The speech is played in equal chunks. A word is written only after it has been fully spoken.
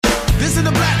This is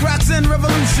the Black Rocks and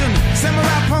Revolution.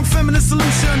 Samurai punk feminist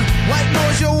solution. White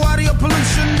noise, your audio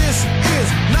pollution. This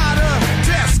is not a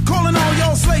test. Calling all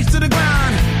your slaves to the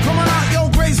grind. Coming out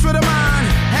your grace for the mind.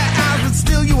 Had eyes, but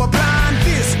still you are blind.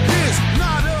 This is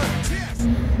not a test.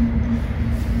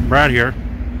 Brad here.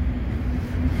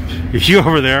 You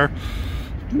over there.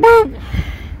 Woo!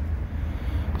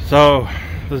 So,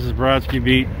 this is Brodsky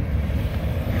Beat.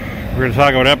 We're going to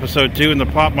talk about episode 2 in the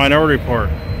Pop Minority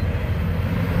Report.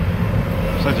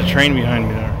 There's a train behind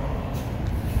me there.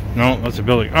 No, that's a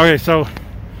building. Okay, so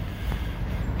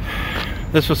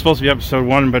this was supposed to be episode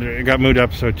 1, but it got moved to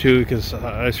episode 2 because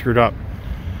I screwed up.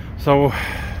 So,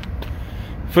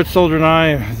 Foot Soldier and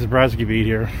I, this is Brodsky Beat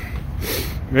here.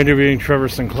 We're interviewing Trevor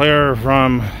Sinclair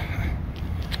from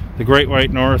the Great White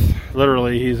North.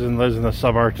 Literally, he lives in the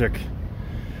subarctic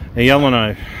in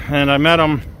Yellowknife. And I met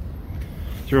him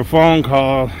through a phone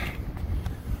call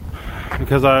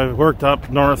because I worked up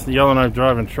north in Yellowknife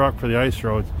driving truck for the ice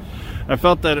roads. I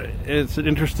felt that it's an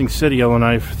interesting city,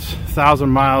 Yellowknife. It's 1,000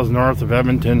 miles north of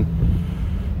Edmonton,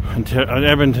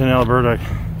 Alberta,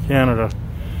 Canada.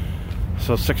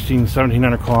 So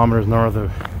 1,700 kilometers north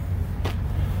of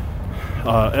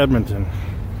Edmonton.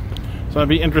 So it'd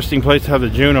be an interesting place to have the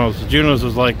Junos. The Junos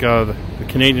is like the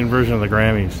Canadian version of the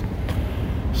Grammys.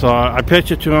 So I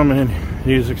pitched it to him and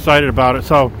he was excited about it.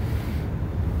 So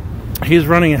he's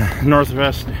running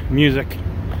Northwest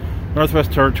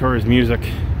Territories Music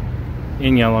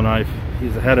in Yellowknife.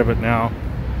 He's the head of it now.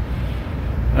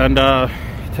 And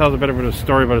he tells a bit of a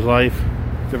story about his life,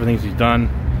 different things he's done.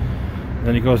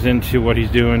 Then he goes into what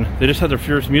he's doing. They just had their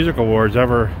first music awards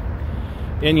ever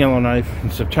in Yellowknife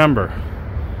in September.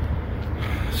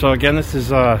 So again, this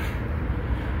is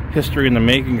history in the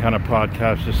making kind of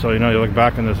podcast, just so you know, you look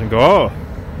back on this and go, oh,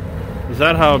 is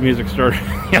that how music started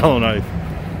in Yellowknife?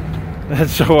 And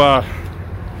so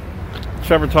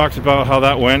Trevor talks about how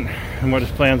that went and what his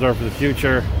plans are for the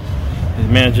future. He's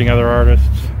managing other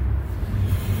artists.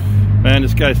 Man,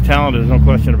 this guy's talented, there's no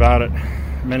question about it.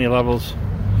 Many levels.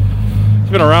 He's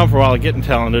been around for a while getting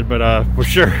talented, but for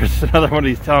sure it's another one of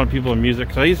these talented people in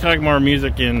music. So he's talking more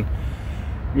music in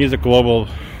music global.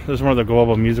 This is more of the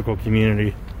global musical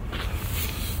community.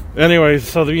 Anyways,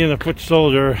 so being the Foot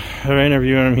Soldier, I'm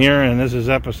interviewing him here, and this is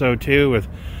episode 2 with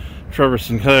Trevor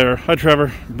Sinclair. Hi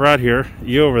Trevor, Brad here,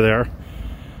 you over there.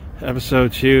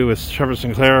 Episode 2 with Trevor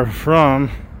Sinclair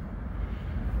from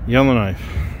Yellowknife.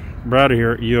 Brad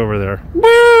here, you over there.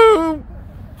 Woo!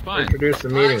 Fine. Introduce the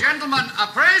meeting. Gentlemen,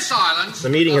 pray silence. The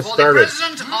meeting has for started. The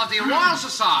President of the Royal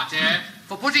Society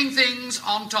for putting things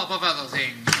on top of other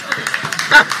things.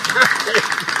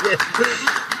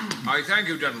 I thank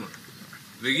you, gentlemen.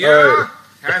 The year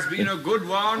has been a good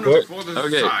one for the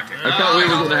society. I thought we were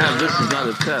going to have this is not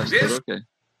a test, but okay.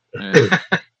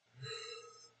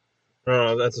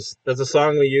 Oh, that's a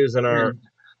song we use in our.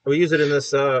 We use it in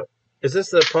this. Is this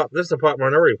the pop? This is the Pop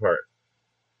Minority part.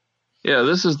 Yeah,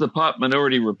 this is the Pop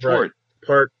Minority Report.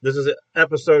 Right. This is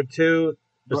episode 2.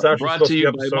 It's brought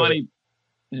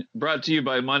to you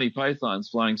by Monty Python's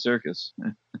Flying Circus.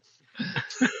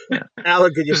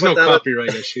 Alan, could you There's put no that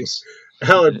copyright issues.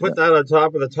 Alan, put that on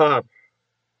top of the top.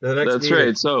 That's meeting.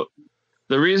 Right. So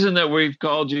the reason that we've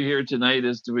called you here tonight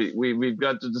is we've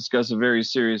got to discuss a very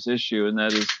serious issue, and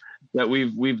that is that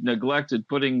we've neglected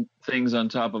putting things on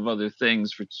top of other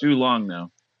things for too long now,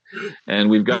 and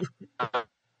we've got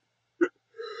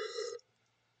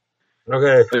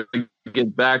to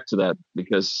get back to that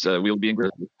because we'll be in.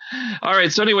 All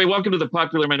right. So anyway, welcome to the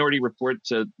Popular Minority Report.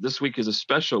 This week is a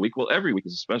special week. Well, every week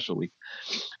is a special week,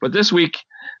 but this week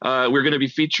we're going to be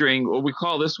featuring what we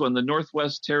call this one, the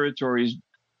Northwest Territories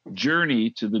Journey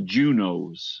to the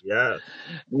Junos. Yeah.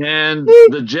 And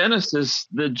the genesis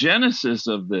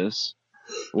of this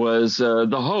was the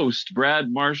host,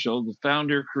 Brad Marshall, the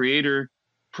founder, creator,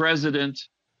 president,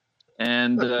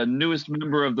 and newest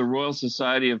member of the Royal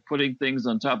Society of Putting Things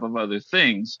on Top of Other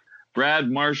Things, Brad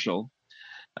Marshall,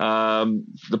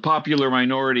 the Popular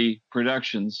Minority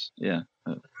Productions. Yeah.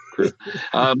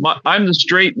 I'm the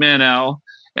straight man, Al,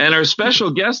 and our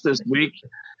special guest this week,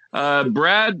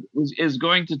 Brad is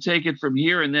going to take it from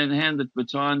here and then hand the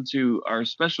baton to our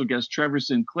special guest, Trevor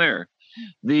Sinclair,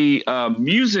 the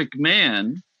music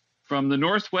man from the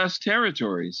Northwest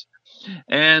Territories.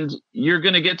 And you're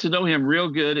going to get to know him real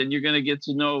good, and you're going to get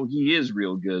to know he is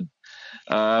real good.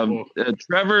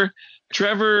 Trevor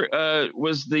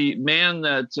was the man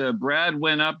that Brad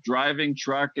went up driving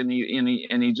truck, and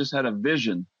he just had a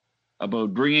vision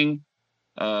about bringing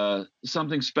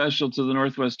something special to the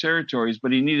Northwest Territories,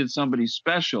 but he needed somebody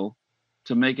special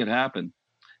to make it happen.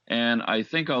 And I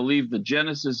think I'll leave the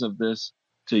genesis of this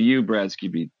to you, Brodsky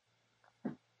Beat.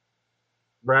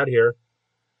 Brad here.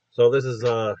 So this is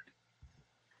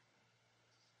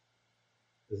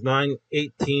it's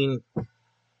 9:18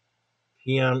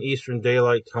 p.m. Eastern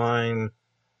Daylight Time,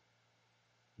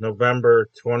 November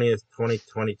 20th,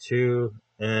 2022,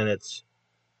 and it's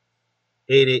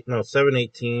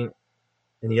 7:18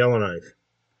 in Yellowknife.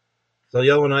 So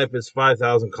Yellowknife is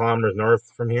 5,000 kilometers north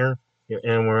from here,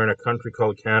 and we're in a country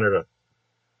called Canada.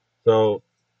 So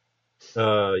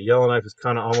Yellowknife is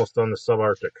kind of almost on the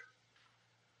subarctic.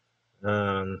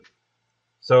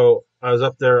 So I was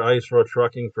up there ice road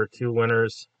trucking for 2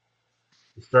 winters.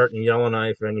 You start in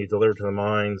Yellowknife and you deliver to the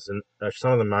mines, and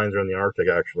some of the mines are in the Arctic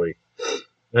actually.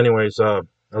 Anyways, I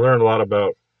learned a lot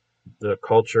about the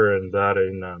culture and that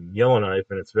in Yellowknife,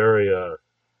 and it's very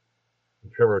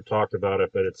Trevor talked about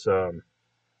it, but it's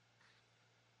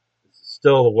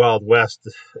still the Wild West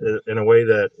in a way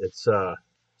that it's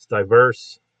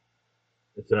diverse.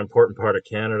 It's an important part of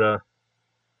Canada.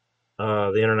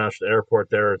 The international airport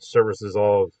there, it services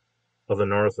all of the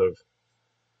north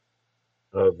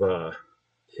of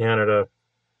Canada.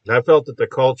 And I felt that the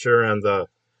culture and the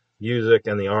music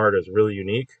and the art is really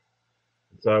unique.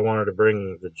 So I wanted to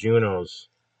bring the Junos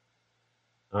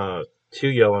to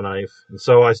Yellowknife. And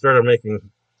so I started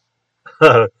making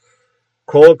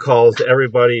cold calls to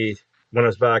everybody when I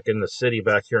was back in the city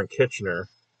back here in Kitchener,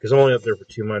 because I'm only up there for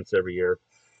 2 months every year.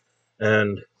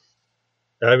 And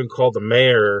I even called the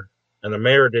mayor, and the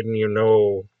mayor didn't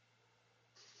know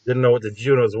what the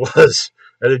Junos was.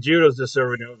 And the Junos, just so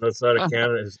everyone knows, outside of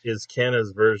Canada, is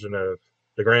Canada's version of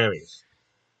the Grammys.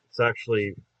 It's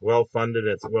actually well funded.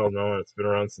 It's well known. It's been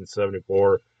around since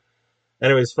 '74.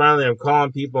 Anyways, finally, I'm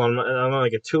calling people. I'm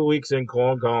like 2 weeks in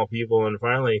calling people, and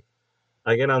finally,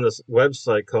 I get on this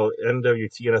website called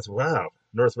NWT, and I said, "Wow,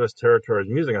 Northwest Territories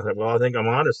Music." I thought, "Well, I think I'm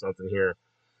onto something here,"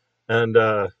 and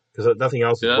because nothing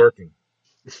else is working.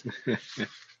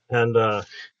 And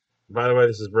by the way,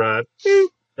 this is Brad,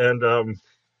 and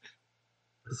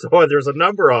so there's a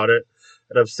number on it,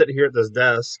 and I'm sitting here at this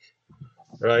desk,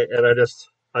 right, and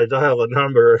I dial the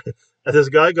number, and this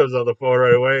guy goes on the phone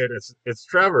right away, and it's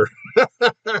Trevor.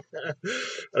 And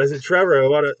I said, "Trevor, I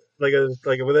want to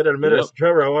like within a minute,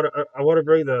 Trevor, I want to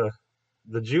bring the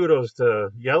Junos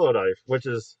to Yellowknife," which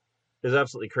is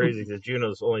absolutely crazy because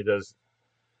Junos only does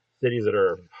cities that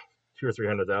are 200,000 or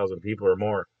 300,000 people or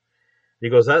more. He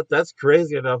goes, that's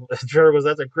crazy enough. Trevor goes,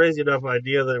 "That's a crazy enough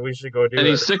idea that we should go do it." And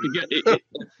he's sick of getting.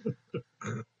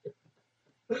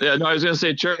 Yeah, no, I was going to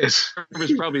say Trevor's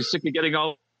probably sick of getting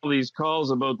all these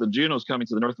calls about the Junos coming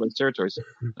to the Northwest Territories.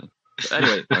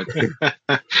 Anyway.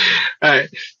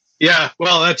 Yeah,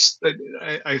 well, that's,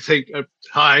 I think,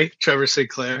 hi, Trevor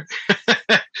Sinclair.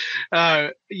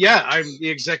 Yeah, I'm the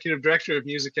executive director of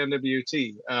Music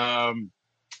NWT.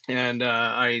 And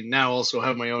I now also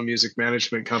have my own music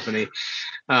management company,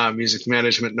 Music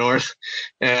Management North.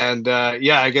 And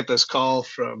I get this call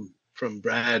from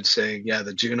Brad saying, "Yeah,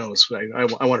 the Junos. I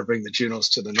want to bring the Junos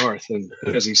to the north." And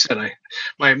as he said,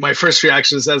 my first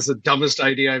reaction is, "That's the dumbest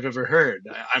idea I've ever heard.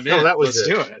 I'm in. Let's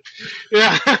do it."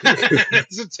 Yeah,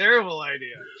 it's a terrible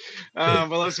idea,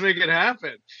 but let's make it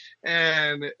happen.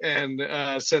 And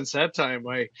since that time,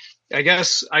 I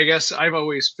guess I've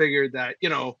always figured that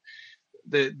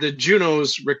the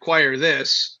Junos require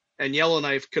this, and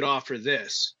Yellowknife could offer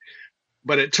this,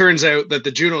 but it turns out that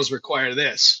the Junos require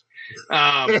this.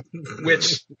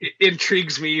 Which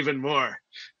intrigues me even more.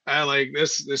 I like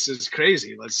this. This is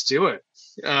crazy. Let's do it.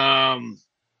 And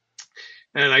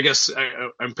I guess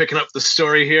I'm picking up the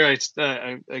story here.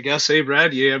 I guess, hey,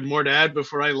 Brad, you have more to add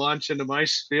before I launch into my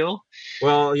spiel?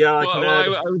 Well, yeah. I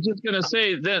was just going to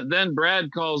say then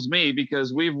Brad calls me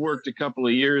because we've worked a couple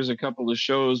of years, a couple of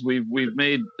shows. We've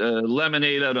made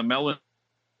lemonade out of melons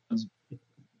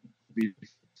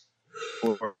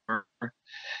before.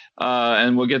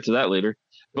 And we'll get to that later.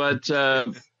 But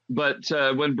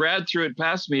when Brad threw it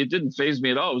past me, it didn't faze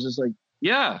me at all. It was just like,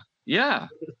 yeah,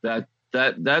 that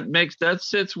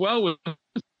sits well with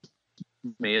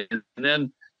me.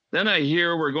 And then I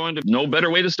hear we're going to no better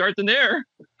way to start than there.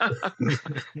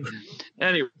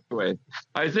 Anyway,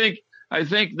 I think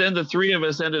then the three of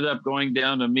us ended up going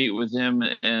down to meet with him,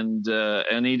 and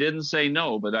he didn't say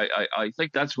no, but I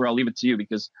think that's where I'll leave it to you,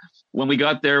 because when we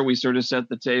got there, we sort of set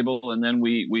the table, and then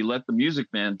we let the music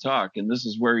man talk, and this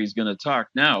is where he's going to talk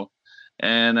now.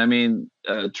 And I mean,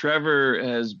 Trevor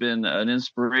has been an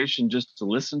inspiration just to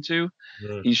listen to.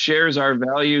 Mm. He shares our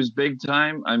values big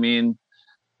time. I mean,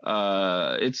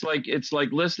 it's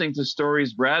like listening to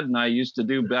stories Brad and I used to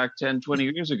do back 10, 20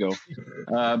 years ago.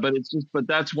 But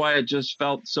that's why it just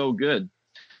felt so good.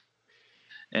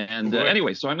 And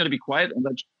anyway, so I'm going to be quiet and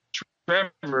let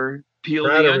Trevor peel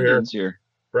the onions here.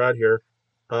 Brad here.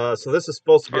 So this is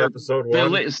supposed to be episode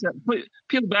 1.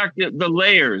 Peel back the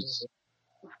layers.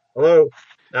 Hello,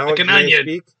 Alan, Like an can I onion.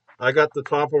 speak? I got the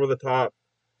top over the top.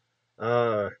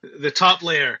 The top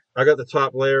layer I got the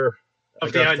top layer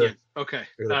of the onion. Okay.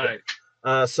 All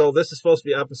right. So this is supposed to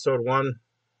be episode 1,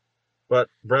 but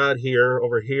Brad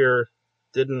over here,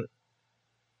 didn't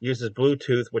use his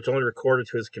Bluetooth, which only recorded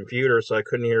to his computer, so I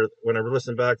couldn't hear. When I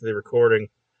listened back to the recording,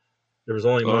 there was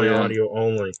only my audio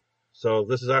only. So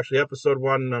this is actually episode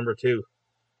 1, number 2,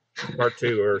 part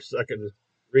 2, or second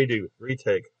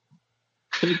retake.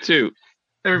 Take 2.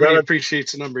 Everybody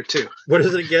appreciates number 2. What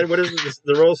is it again? What is it?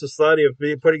 The Royal Society of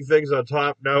putting things on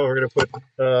top. Now we're going to put...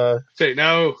 Say,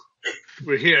 now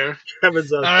we're here.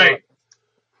 Kevin's on All top.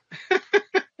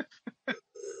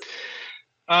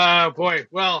 Right. Boy.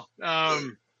 Well,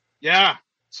 yeah.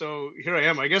 So here I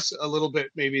am. I guess a little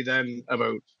bit maybe then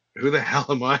about who the hell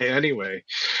am I anyway?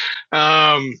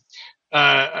 I'll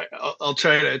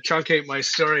try to truncate my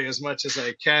story as much as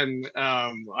I can.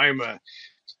 I'm a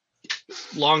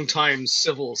longtime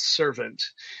civil servant,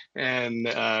 and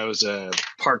I was a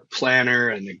park planner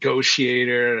and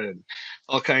negotiator and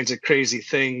all kinds of crazy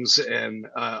things. And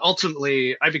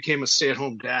ultimately, I became a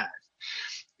stay-at-home dad.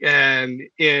 And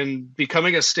in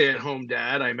becoming a stay-at-home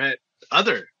dad, I met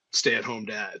other stay-at-home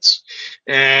dads.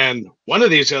 And one of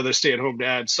these other stay-at-home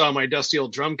dads saw my dusty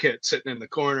old drum kit sitting in the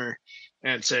corner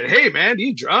and said, "Hey, man, do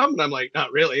you drum?" And I'm like,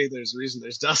 "Not really. There's a reason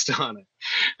there's dust on it."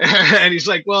 And he's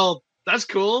like, "Well, that's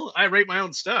cool. I write my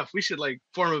own stuff. We should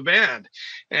form a band."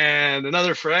 And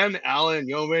another friend, Alan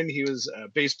Yeoman, he was a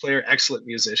bass player, excellent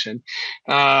musician.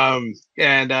 And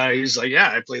he's like, "Yeah,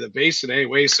 I play the bass." And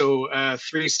anyway, so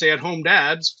 3 stay-at-home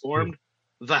dads formed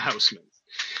the Housemen.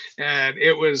 And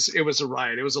it was a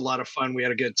riot. It was a lot of fun. We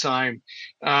had a good time.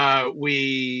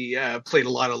 We played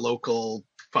a lot of local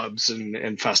pubs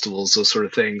and festivals, those sort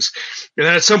of things. And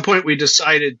then at some point we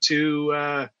decided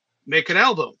to make an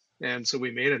album. And so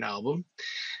we made an album,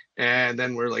 and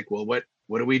then we're like, well, what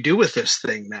do we do with this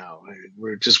thing now?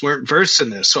 We weren't versed in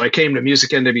this. So I came to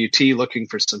Music NWT looking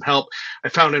for some help. I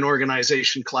found an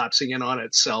organization collapsing in on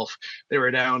itself. They were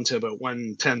down to about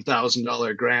one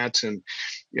 $10,000 grant. And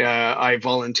I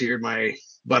volunteered my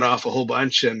butt off a whole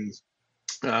bunch, and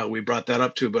we brought that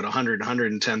up to about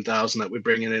 110,000 that we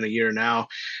bring in a year now,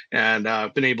 and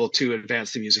I've been able to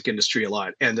advance the music industry a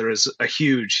lot. And there is a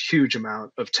huge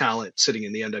amount of talent sitting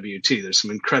in the NWT. There's some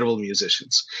incredible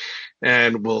musicians,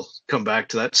 and we'll come back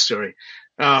to that story.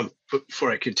 But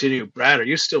before I continue, Brad, are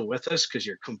you still with us? Because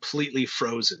you're completely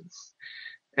frozen.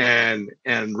 And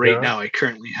right now I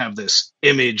currently have this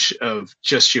image of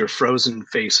just your frozen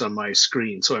face on my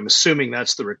screen. So I'm assuming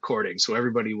that's the recording. So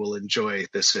everybody will enjoy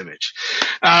this image.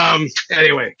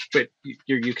 Anyway, but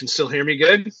you can still hear me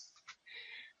good?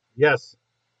 Yes.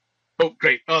 Oh,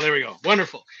 great. Oh, there we go.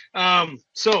 Wonderful.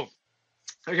 So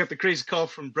I got the crazy call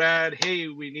from Brad. "Hey,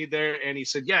 we need there." And he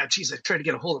said, "Yeah, geez, I tried to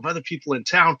get a hold of other people in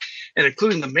town, and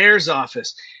including the mayor's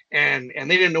office, and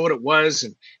they didn't know what it was."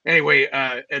 And anyway,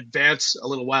 advance a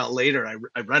little while later,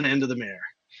 I run into the mayor,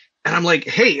 and I'm like,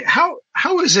 "Hey, how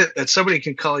is it that somebody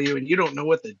can call you and you don't know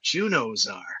what the Junos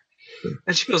are?"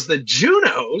 And she goes, "The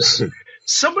Junos?"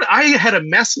 I had a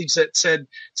message that said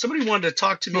somebody wanted to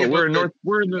talk to me about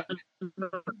we're in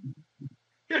the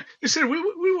Yeah, they said we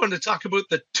wanted to talk about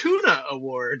the Tuna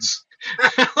Awards,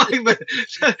 like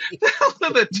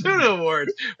the Tuna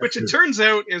Awards, which it turns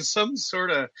out is some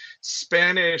sort of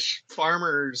Spanish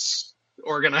farmers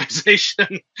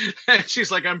organization. And she's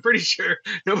like, "I'm pretty sure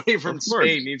nobody from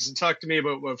Spain needs to talk to me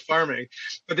about farming,"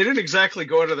 but they didn't exactly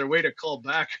go out of their way to call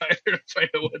back either to find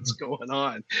out what's going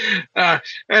on.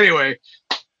 Anyway.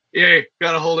 Yeah,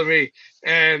 got a hold of me,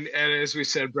 and as we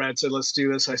said, Brad said, "Let's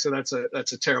do this." I said,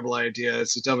 "That's a terrible idea.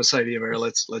 It's the dumbest idea ever.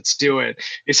 Let's do it."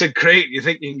 He said, "Great. You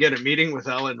think you can get a meeting with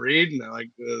Alan Reed?" And like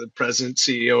the president,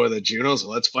 CEO of the Junos.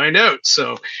 "Well, let's find out."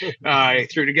 So I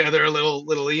threw together a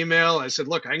little email. I said,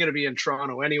 "Look, I'm going to be in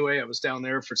Toronto anyway." I was down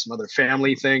there for some other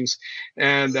family things,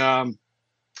 and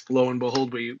lo and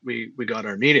behold, we got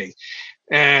our meeting.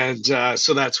 And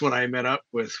so that's when I met up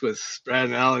with Brad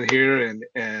and Alan here,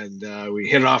 and we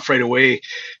hit it off right away.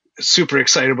 Super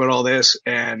excited about all this,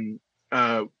 and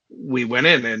we went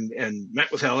in and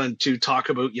met with Alan to talk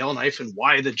about Yellowknife and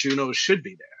why the Junos should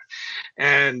be there.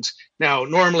 And now,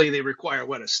 normally they require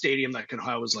a stadium that can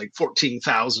house like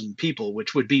 14,000 people,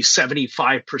 which would be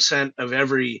 75% of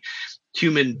every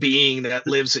human being that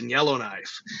lives in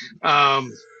Yellowknife.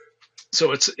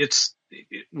 So it's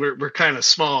we're kind of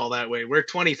small that way. We're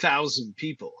 20,000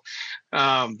 people.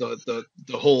 The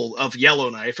whole of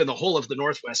Yellowknife and the whole of the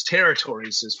Northwest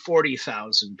Territories is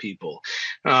 40,000 people.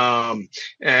 And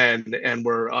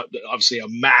we're obviously a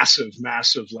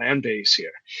massive land base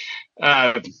here.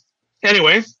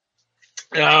 Anyway.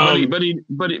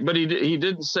 But he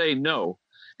didn't say no.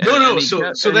 No.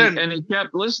 And he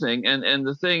kept listening. And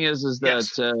the thing is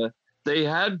that, yes. They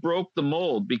had broke the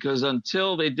mold, because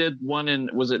until they did one in,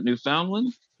 was it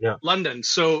Newfoundland? Yeah. London.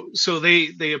 So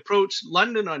they approached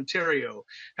London, Ontario,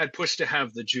 had pushed to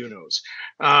have the Junos.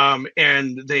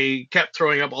 And they kept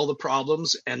throwing up all the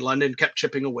problems, and London kept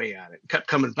chipping away at it, kept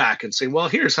coming back and saying, well,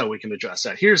 here's how we can address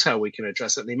that. Here's how we can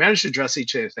address it. And they managed to address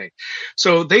each thing.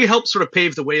 So they helped sort of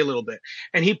pave the way a little bit.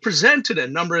 And he presented a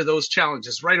number of those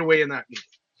challenges right away in that meeting.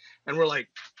 And we're like,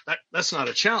 that's not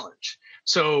a challenge.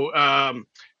 So,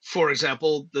 for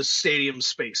example, the stadium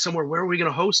space, somewhere, where are we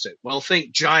going to host it? Well,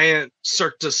 think giant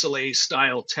Cirque du Soleil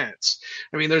style tents.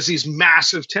 I mean, there's these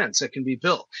massive tents that can be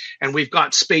built, and we've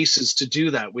got spaces to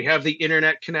do that. We have the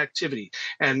internet connectivity,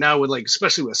 and now with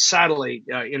especially with satellite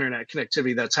internet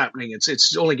connectivity that's happening,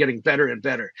 it's only getting better and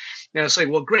better. And it's like,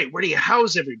 well, great. Where do you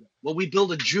house everybody? Well, we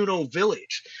build a Juno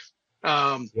village.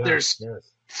 There's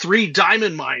 3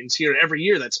 diamond mines here every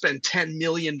year that spend $10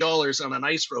 million on an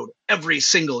ice road every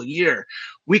single year.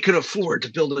 We could afford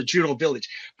to build a Juno village,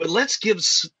 but let's give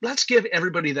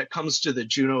everybody that comes to the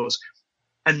Junos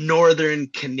a Northern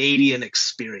Canadian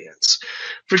experience.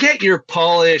 Forget your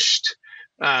polished,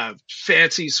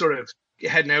 fancy sort of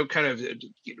heading out kind of,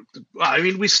 I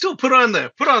mean, we still put on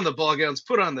the ball gowns,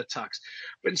 put on the tux,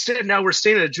 but instead now we're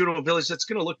staying at a Juno village that's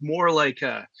going to look more like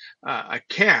a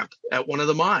camp at one of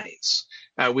the mines.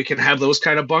 We can have those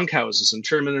kind of bunkhouses and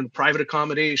turn them into private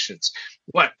accommodations.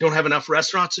 What, don't have enough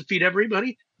restaurants to feed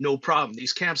everybody? No problem.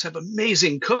 These camps have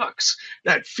amazing cooks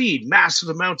that feed massive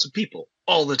amounts of people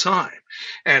all the time.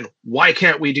 And why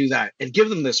can't we do that and give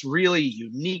them this really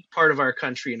unique part of our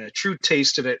country and a true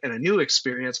taste of it and a new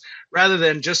experience, rather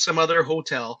than just some other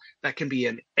hotel that can be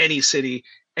in any city,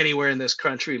 anywhere in this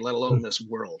country, let alone this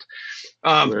world.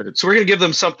 So we're going to give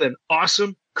them something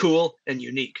awesome, cool, and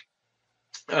unique.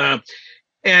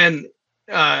 And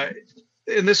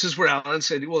this is where Alan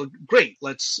said, well, great,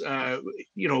 let's,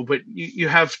 but you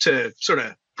have to sort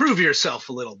of prove yourself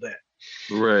a little bit.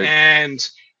 Right. And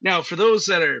now, for those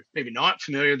that are maybe not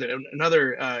familiar, that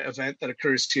another event that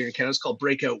occurs here in Canada is called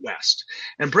Breakout West.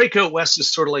 And Breakout West is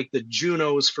sort of like the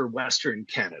Junos for Western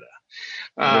Canada.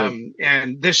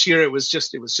 And this year it was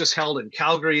just held in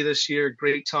Calgary this year.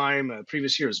 Great time.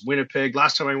 Previous year was Winnipeg.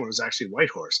 Last time I went was actually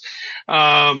Whitehorse.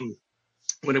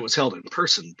 When it was held in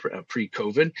person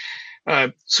pre-COVID.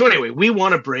 So anyway, we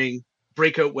want to bring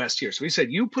Breakout West here. So we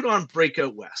said, you put on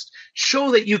Breakout West,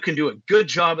 show that you can do a good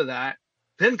job of that,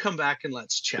 then come back and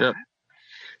let's chat. Yep.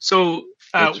 So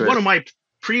one of my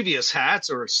previous hats,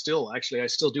 or still, actually, I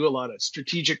still do a lot of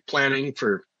strategic planning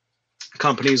for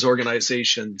companies,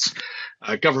 organizations,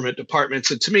 government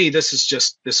departments. And to me,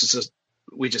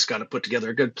 we just got to put together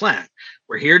a good plan.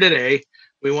 We're here today.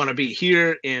 We want to be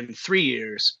here in 3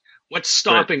 years. What's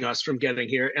stopping us from getting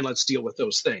here? And let's deal with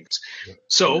those things.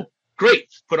 So great,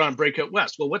 put on Breakout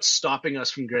West. Well, what's stopping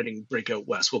us from getting Breakout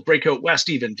West? Well, Breakout West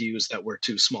even views that we're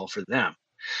too small for them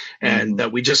and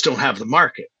that we just don't have the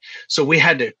market. So we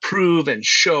had to prove and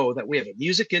show that we have a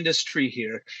music industry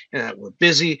here and that we're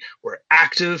busy, we're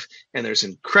active, and there's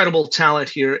incredible talent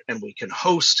here, and we can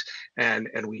host and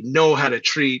we know how to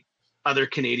treat other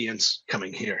Canadians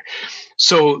coming here.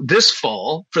 So this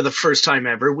fall, for the first time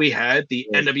ever, we had the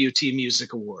NWT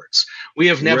Music Awards. We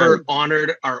have never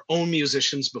honored our own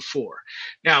musicians before.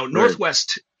 Now,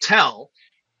 Northwest Tel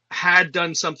had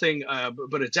done something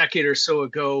but a decade or so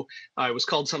ago. It was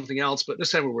called something else, but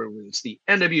this time it's the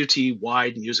NWT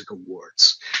Wide Music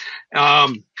Awards.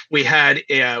 We had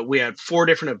 4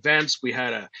 different events. We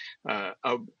had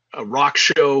a rock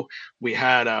show. We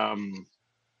had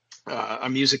a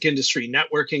music industry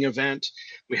networking event.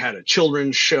 We had a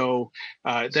children's show.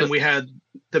 Then we had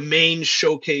the main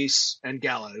showcase and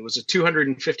gala. It was a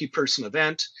 250 person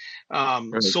event,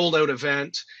 sold out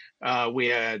event. We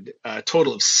had a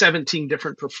total of 17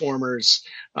 different performers.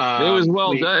 It was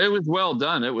well done. It was well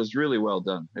done. It was really well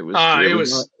done.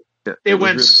 It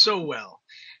went so well.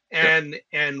 And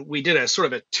we did a sort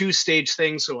of a 2-stage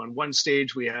thing. So on one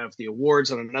stage, we have the awards.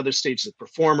 On another stage, the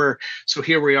performer. So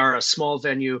here we are, a small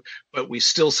venue, but we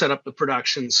still set up the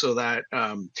production so that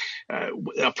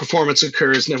a performance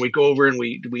occurs. And then we go over and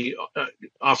we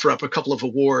offer up a couple of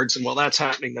awards. And while that's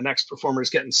happening, the next performer is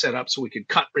getting set up so we could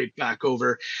cut right back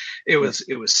over. It was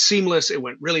seamless. It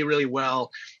went really, really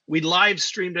well. We live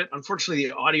streamed it. Unfortunately,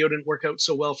 the audio didn't work out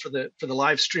so well for the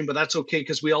live stream, but that's okay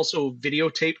because we also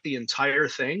videotaped the entire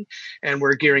thing, and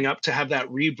we're gearing up to have that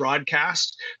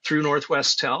rebroadcast through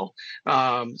Northwest Tel.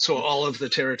 So all of the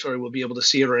territory will be able to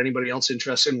see it, or anybody else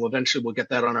interested. And eventually we'll get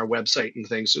that on our website and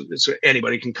things, so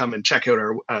anybody can come and check out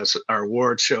our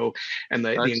award show and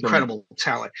the incredible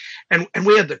talent. And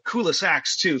we had the coolest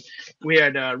acts too. We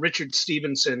had Richard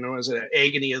Stevenson, who was an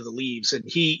Agony of the Leaves, and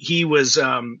he was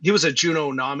a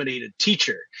Juno nominated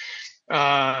teacher.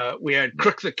 We had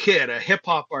Crook the Kid, a hip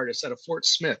hop artist out of Fort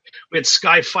Smith. We had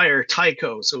Skyfire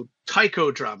Tycho, so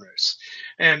Tycho drummers,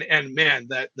 and man,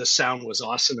 that the sound was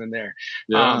awesome in there.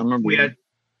 Yeah, I remember. We had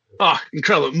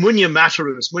incredible. Munya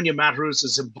Matarus. Munya Matarus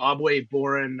is a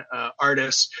Zimbabwe-born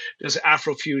artist, does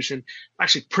Afrofusion.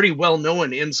 Actually pretty well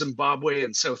known in Zimbabwe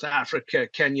and South Africa,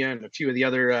 Kenya, and a few of the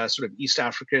other sort of East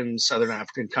African, Southern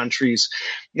African countries.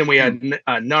 Then we had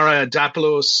Nara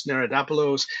Dapoulos,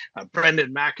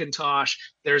 Brendan McIntosh.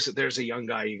 There's a young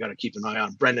guy you got to keep an eye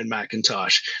on, Brendan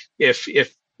McIntosh.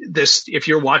 If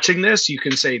you're watching this, you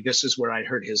can say this is where I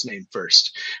heard his name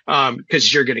first,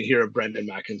 because you're going to hear of Brendan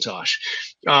McIntosh.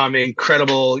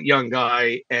 Incredible young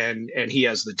guy, and he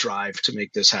has the drive to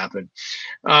make this happen.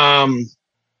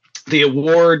 The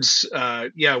awards,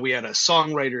 we had a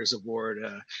Songwriters Award,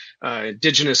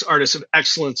 Indigenous Artist of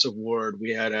Excellence Award. We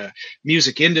had a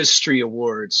Music Industry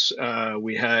Awards.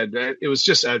 We had, it was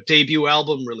just a debut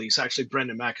album release. Actually,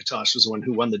 Brendan McIntosh was the one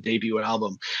who won the debut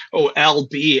album.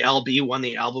 LB won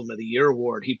the Album of the Year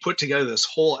Award. He put together this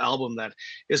whole album that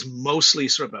is mostly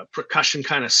sort of a percussion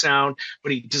kind of sound,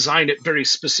 but he designed it very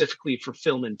specifically for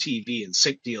film and TV and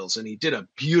sync deals. And he did a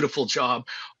beautiful job,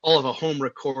 all of a home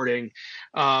recording.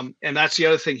 And that's the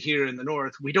other thing here in the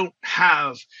North. We don't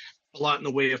have a lot in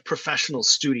the way of professional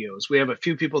studios. We have a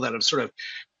few people that have sort of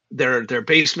their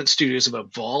basement studios have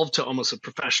evolved to almost a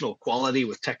professional quality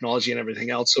with technology and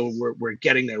everything else. So we're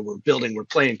getting there. We're building. We're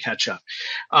playing catch up.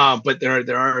 But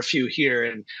there are a few here,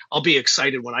 and I'll be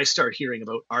excited when I start hearing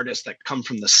about artists that come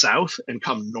from the South and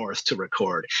come north to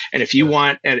record. And if you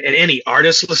want, and any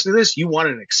artist listening to this, you want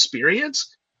an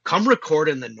experience, come record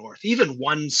in the North, even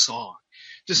one song.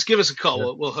 Just give us a call.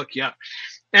 Yeah. We'll hook you up.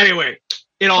 Anyway,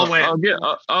 it all went.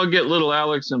 I'll get little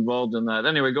Alex involved in that.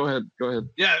 Anyway, go ahead.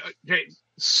 Yeah, great.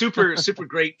 Super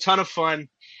great. Ton of fun.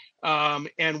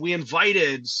 And we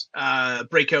invited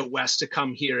Breakout West to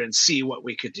come here and see what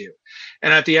we could do.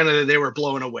 And at the end of the day, they were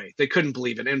blown away. They couldn't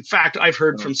believe it. In fact, I've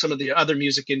heard from some of the other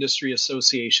music industry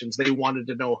associations, they wanted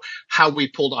to know how we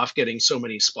pulled off getting so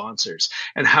many sponsors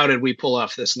and how did we pull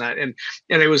off this and that. And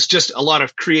it was just a lot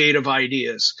of creative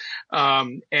ideas.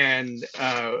 And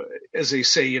as they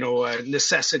say,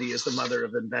 necessity is the mother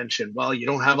of invention. Well, you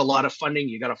don't have a lot of funding.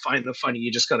 You got to find the funding.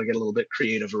 You just got to get a little bit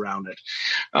creative around it.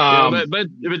 But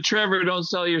Trevor, don't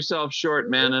sell yourself short,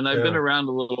 man. And I've been around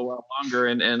a little while longer,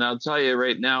 and I'll tell you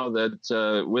right now that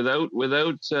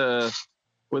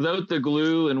without the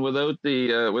glue and without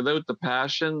the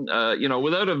passion,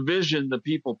 without a vision, the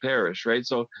people perish, right?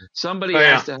 So somebody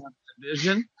has to have the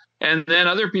vision, and then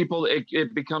other people,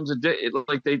 it becomes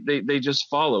they just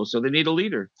follow. So they need a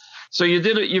leader. So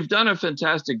you've done a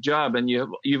fantastic job, and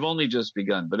you've only just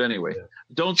begun. But anyway,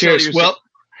 don't sell yourself.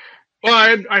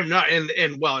 Well, I'm not,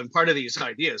 and part of these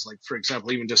ideas, like for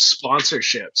example, even just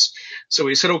sponsorships. So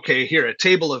we said, okay, here, a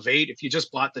table of 8, if you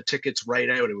just bought the tickets right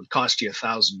out, it would cost you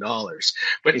 $1,000.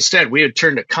 But instead, we had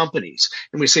turned to companies,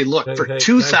 and we say, look, for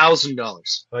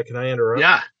 $2,000. Can I interrupt?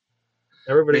 Yeah.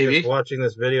 Everybody that's watching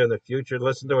this video in the future,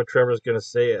 listen to what Trevor's going to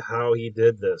say, how he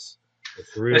did this.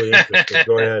 It's really interesting.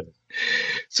 Go ahead.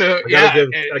 So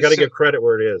I gotta give credit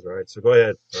where it is, right? So go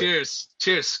ahead. Cheers.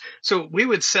 So we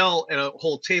would sell a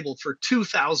whole table for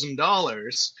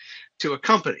 $2,000 to a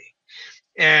company,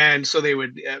 and so they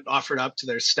would offer it up to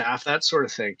their staff, that sort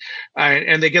of thing,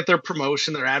 and they get their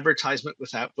promotion, their advertisement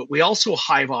with that. But we also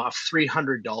hive off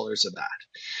 $300 of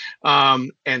that,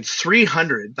 and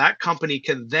 $300 that company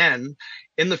can then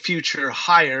in the future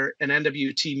hire an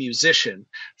NWT musician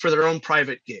for their own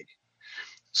private gig.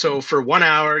 So for 1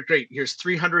 hour, great, here's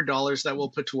 $300 that we'll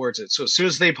put towards it. So as soon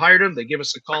as they've hired them, they give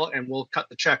us a call and we'll cut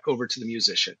the check over to the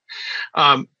musician.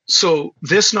 So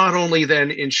this not only then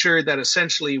ensured that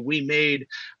essentially we made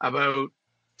about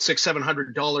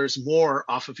 $600-700 more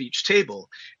off of each table,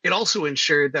 it also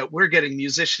ensured that we're getting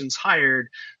musicians hired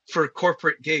for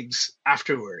corporate gigs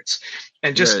afterwards,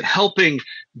 and just helping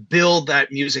build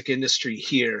that music industry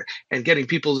here and getting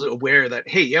people aware that,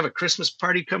 hey, you have a Christmas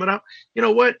party coming up, you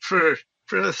know what, for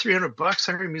 $300,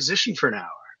 hire a musician for an hour.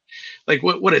 Like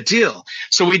what a deal.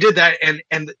 So we did that,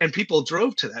 and people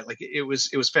drove to that. Like it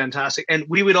was fantastic. And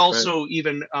we would also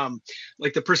even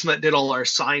like the person that did all our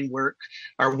sign work,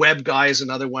 our web guy is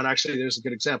another one. Actually, there's a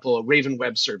good example. Raven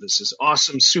Web Services,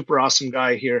 awesome, super awesome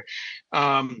guy here.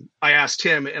 I asked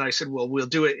him, and I said, well, we'll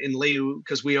do it in lieu,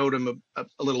 because we owed him a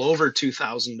little over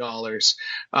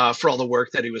 $2,000 for all the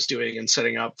work that he was doing and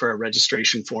setting up for our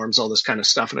registration forms, all this kind of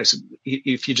stuff. And I said,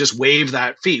 if you just waive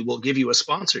that fee, we'll give you a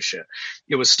sponsorship.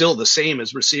 It was still the same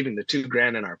as receiving the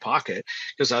 $2,000 in our pocket,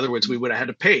 because otherwise we would have had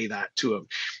to pay that to him.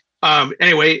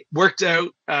 Anyway, worked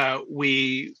out.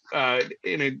 We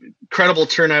in an incredible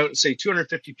turnout, say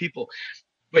 250 people.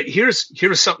 But here's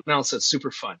something else that's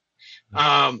super fun.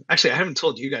 Actually, I haven't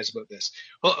told you guys about this.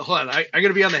 Hold on. I got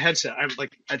to be on the headset. I'm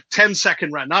like a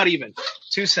 10-second run, not even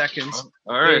 2 seconds.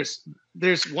 All right.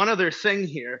 There's one other thing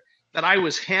here that I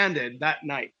was handed that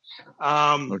night.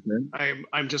 Okay.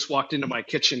 I'm just walked into my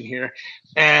kitchen here,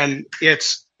 and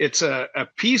it's a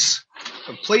piece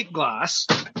of plate glass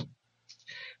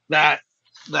that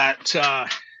let's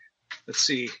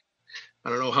see. I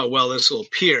don't know how well this will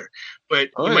appear, but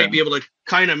you might be able to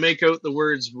kind of make out the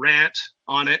words rant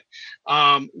on it,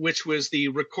 which was the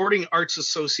Recording Arts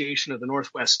Association of the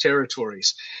Northwest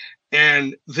Territories.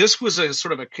 And this was a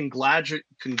sort of a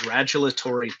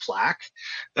congratulatory plaque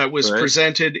that was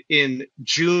presented in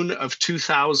June of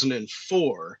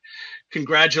 2004,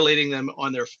 congratulating them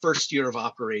on their first year of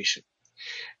operation.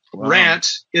 Wow.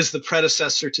 RANT is the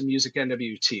predecessor to Music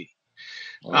NWT.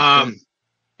 Okay.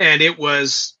 And it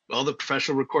was, well, the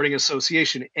Professional Recording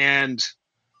Association. And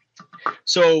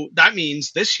so that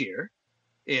means this year,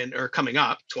 coming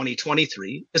up,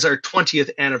 2023, is our 20th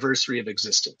anniversary of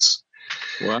existence.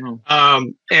 Wow.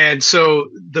 And so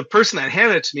the person that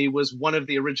handed it to me was one of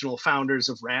the original founders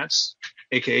of RANTS,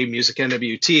 aka Music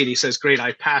NWT. And he says, great,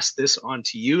 I pass this on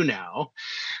to you now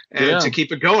and to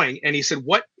keep it going. And he said,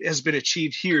 what has been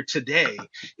achieved here today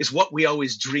is what we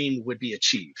always dreamed would be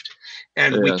achieved.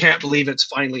 And we can't believe it's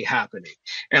finally happening.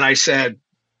 And I said,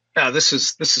 this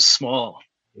is small.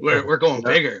 We're going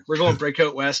bigger. We're going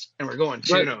Breakout West, and we're going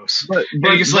Junos. But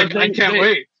he's like, I can't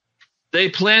wait. They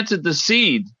planted the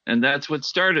seed, and that's what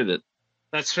started it.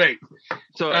 That's right.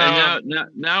 So and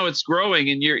now it's growing,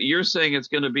 and you're saying it's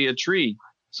going to be a tree.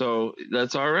 So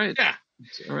that's all right. Yeah,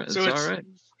 it's all right. So it's all right.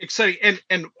 Exciting.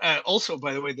 And also,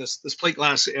 by the way, this plate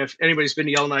glass, if anybody's been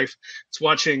to Yellowknife, it's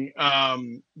watching,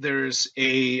 there's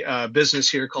a business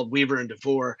here called Weaver and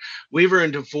DeVore. Weaver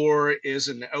and DeVore is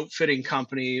an outfitting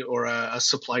company or a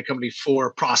supply company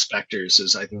for prospectors,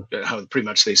 is I think how pretty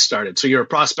much they started. So you're a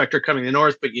prospector coming to the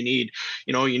north, but you need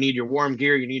your warm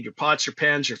gear, you need your pots, your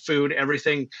pans, your food,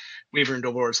 everything. Weaver and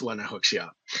DeVore is the one that hooks you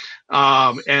up.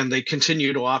 And they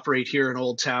continue to operate here in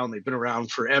Old Town. They've been around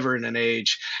forever and an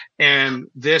age. And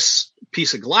this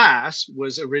piece of glass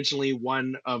was originally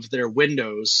one of their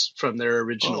windows from their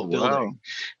original building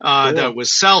that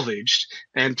was salvaged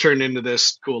and turned into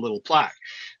this cool little plaque.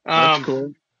 That's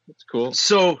cool. That's cool.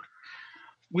 So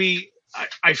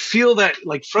I feel that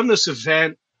like from this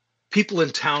event, people in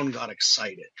town got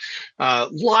excited.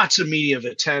 Lots of media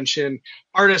attention.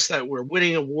 Artists that were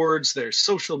winning awards, their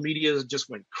social media just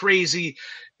went crazy.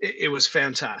 It was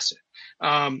fantastic.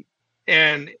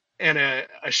 And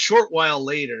a short while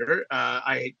later,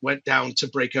 I went down to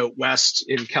Breakout West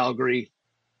in Calgary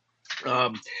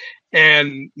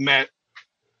and met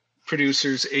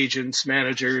producers, agents,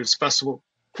 managers, festival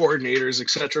coordinators,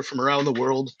 etc., from around the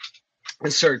world,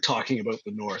 and started talking about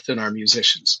the North and our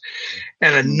musicians.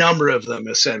 And a number of them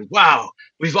have said, wow,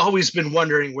 we've always been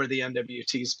wondering where the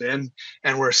NWT's been,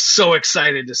 and we're so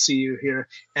excited to see you here.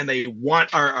 And they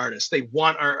want our artists. They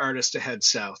want our artists to head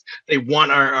south. They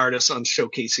want our artists on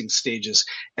showcasing stages.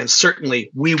 And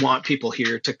certainly we want people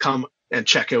here to come and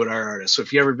check out our artists. So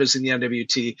if you ever visit the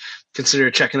NWT,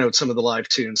 consider checking out some of the live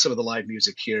tunes, some of the live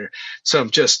music here,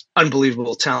 some just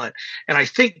unbelievable talent. And I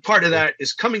think part of that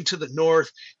is coming to the North,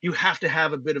 you have to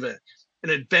have a bit of an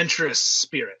adventurous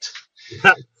spirit.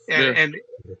 And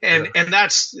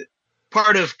that's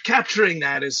part of capturing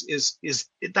that is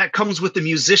that comes with the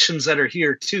musicians that are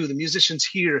here too. The musicians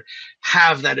here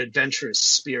have that adventurous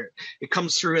spirit. It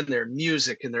comes through in their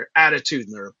music and their attitude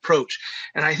and their approach.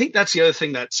 And I think that's the other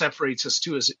thing that separates us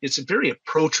too, is it's very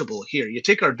approachable here. You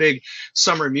take our big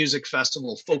summer music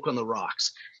festival, Folk on the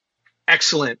Rocks.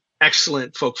 Excellent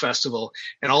excellent folk festival,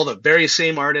 and all the very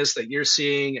same artists that you're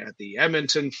seeing at the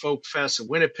Edmonton Folk Fest,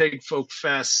 Winnipeg Folk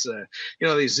Fest,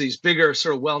 these bigger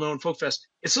sort of well-known folk fests.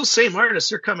 It's those same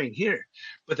artists are coming here,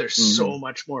 but they're so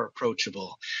much more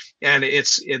approachable, and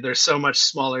there's so much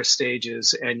smaller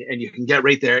stages, and you can get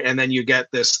right there, and then you get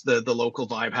the local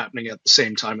vibe happening at the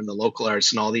same time in the local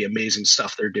arts and all the amazing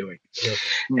stuff they're doing. Yeah.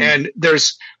 And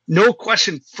there's no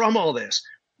question from all this,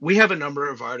 we have a number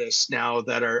of artists now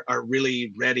that are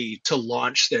really ready to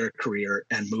launch their career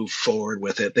and move forward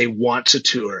with it. They want to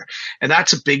tour. And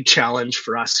that's a big challenge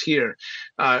for us here.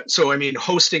 So, I mean,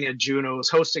 hosting at Junos,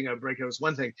 hosting a Breakout is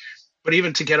one thing, but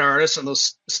even to get our artists on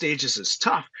those stages is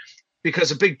tough,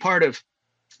 because a big part of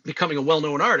becoming a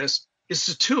well-known artist is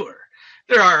to tour.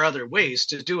 There are other ways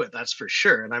to do it, that's for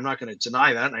sure. And I'm not going to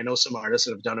deny that. And I know some artists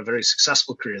that have done a very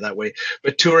successful career that way,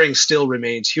 but touring still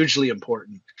remains hugely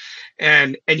important.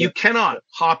 And you cannot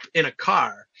hop in a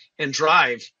car and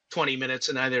drive 20 minutes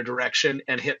in either direction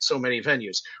and hit so many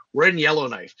venues. We're in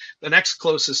Yellowknife. The next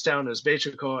closest town is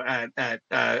Bechico at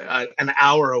an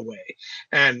hour away.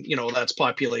 And, that's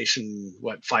population,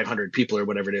 500 people or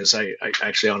whatever it is. I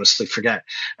actually honestly forget.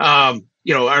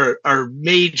 Our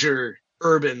major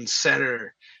urban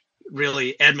center,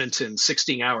 really Edmonton,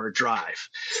 16-hour drive.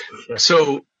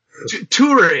 So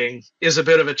touring is a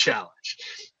bit of a challenge.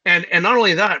 And not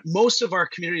only that, most of our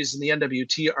communities in the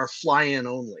NWT are fly-in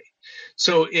only.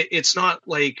 So it's not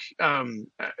like,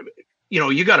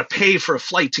 you got to pay for a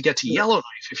flight to get to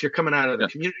Yellowknife if you're coming out of the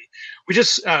community.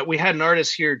 We had an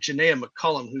artist here, Janaea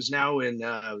McCullum, who's now in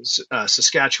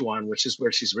Saskatchewan, which is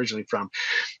where she's originally from.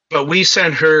 But we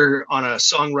sent her on a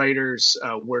songwriters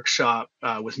workshop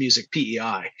with Music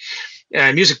PEI.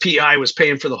 And Music PEI was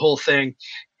paying for the whole thing,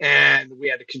 and we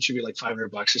had to contribute like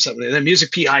 $500 or something. And then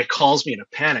Music PEI calls me in a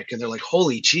panic, and they're like,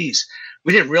 "Holy geez,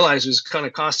 we didn't realize it was going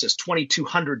to cost us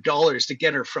 $2,200 to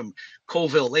get her from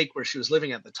Colville Lake, where she was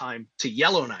living at the time, to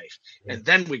Yellowknife. And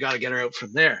then we got to get her out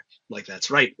from there." I'm like,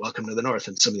 that's right. Welcome to the north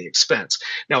and some of the expense.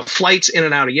 Now, flights in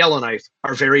and out of Yellowknife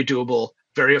are very doable,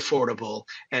 very affordable,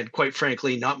 and quite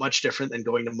frankly, not much different than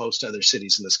going to most other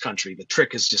cities in this country. The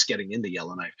trick is just getting into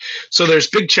Yellowknife. So there's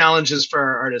big challenges for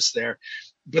our artists there.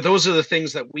 But those are the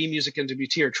things that we, Music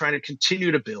NWT, are trying to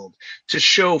continue to build, to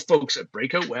show folks at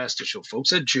Breakout West, to show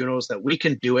folks at Junos that we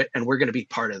can do it, and we're going to be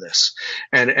part of this.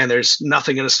 And there's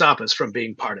nothing going to stop us from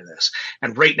being part of this.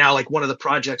 And right now, like one of the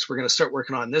projects we're going to start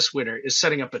working on this winter is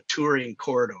setting up a touring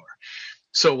corridor.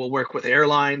 So we'll work with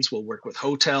airlines, we'll work with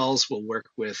hotels, we'll work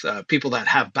with people that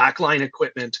have backline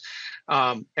equipment.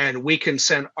 And we can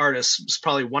send artists,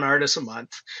 probably one artist a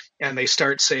month, and they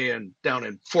start saying down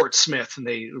in Fort Smith,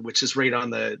 which is right on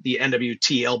the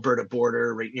NWT Alberta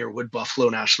border, right near Wood Buffalo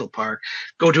National Park,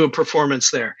 go to a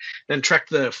performance there, then trek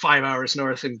the 5 hours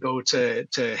north and go to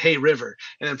Hay River,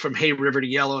 and then from Hay River to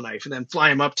Yellowknife, and then fly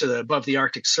them up to above the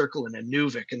Arctic Circle in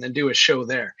Inuvik, and then do a show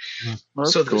there.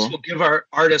 So this will give our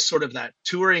artists sort of that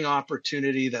touring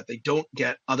opportunity that they don't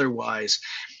get otherwise.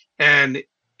 And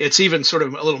it's even sort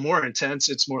of a little more intense.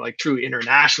 It's more like true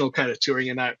international kind of touring,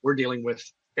 in that we're dealing with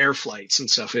air flights and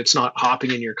stuff. It's not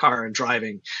hopping in your car and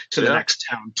driving to the next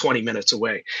town 20 minutes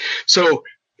away. So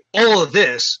all of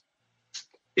this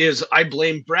is, I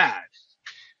blame Brad,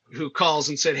 who calls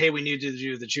and said, "Hey, we need to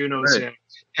do the Junos." Right.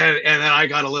 And then I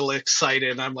got a little excited,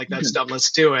 and I'm like, that's dumb,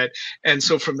 let's do it. And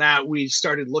so from that, we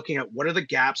started looking at what are the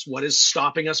gaps, what is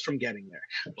stopping us from getting there.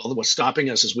 Well, what's stopping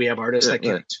us is we have artists that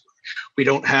can't tour. We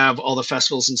don't have all the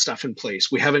festivals and stuff in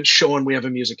place. We haven't shown we have a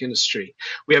music industry.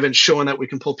 We haven't shown that we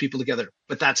can pull people together,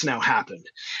 but that's now happened.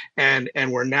 And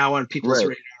we're now on people's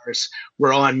radars.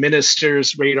 We're on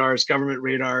ministers' radars, government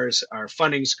radars. Our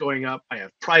funding's going up. I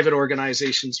have private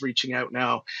organizations reaching out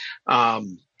now.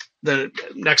 The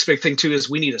next big thing too is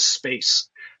we need a space.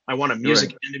 I want a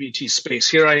Music NWT space.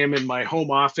 Here I am in my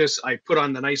home office. I put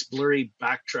on the nice blurry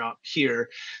backdrop here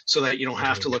so that you don't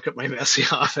have to look at my messy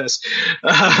office.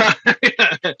 But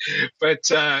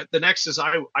the next is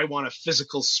I want a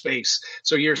physical space.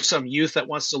 So you're some youth that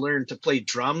wants to learn to play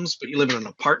drums, but you live in an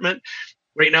apartment.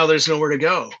 Right now there's nowhere to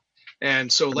go.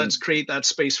 And so let's create that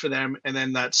space for them. And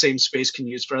then that same space can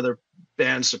use for other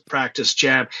bands to practice,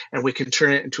 jam, and we can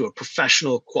turn it into a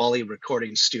professional quality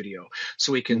recording studio.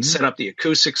 So we can set up the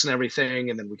acoustics and everything,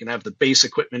 and then we can have the bass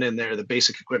equipment in there, the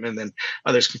basic equipment, and then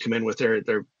others can come in with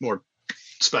their more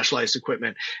specialized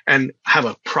equipment and have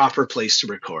a proper place to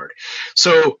record.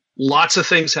 So lots of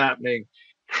things happening,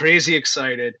 crazy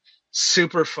excited,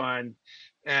 super fun.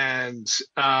 And,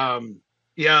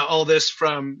 all this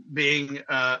from being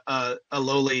a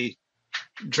lowly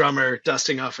drummer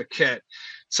dusting off a kit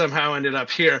somehow ended up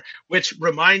here, which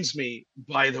reminds me,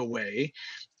 by the way,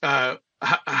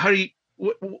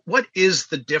 what is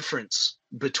the difference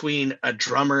between a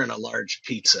drummer and a large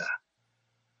pizza?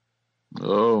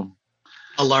 Oh,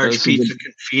 a large pizza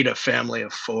can feed a family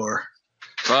of 4.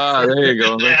 Ah, there you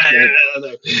go.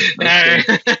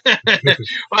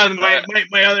 Well,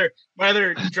 my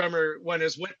other drummer one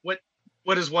is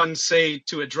what does one say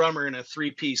to a drummer in a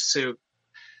 3-piece suit?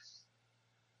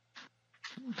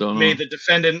 Don't know. May the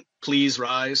defendant please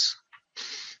rise.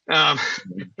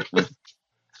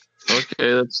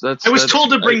 Okay, that's. I was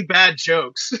told to bring bad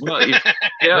jokes. Well, yeah,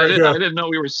 I didn't know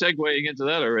we were segueing into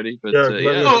that already. But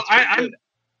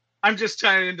I'm just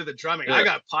tying into the drumming. Yeah. I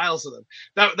got piles of them.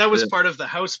 That was part of the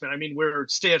Houseman. I mean, we're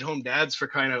stay-at-home dads for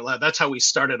crying out loud. That's how we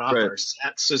started off our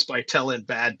sets, is by telling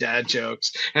bad dad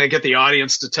jokes, and I get the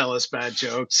audience to tell us bad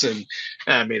jokes, and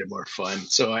made it more fun.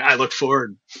 So I look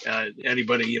forward.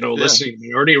 Anybody listening to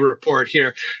Minority Report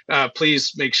here,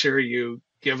 please make sure you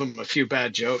give them a few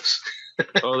bad jokes.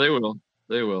 Oh, they will.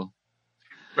 They will.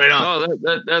 Right on.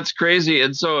 Oh, that's crazy.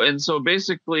 And so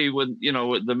basically, with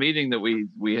the meeting that we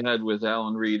had with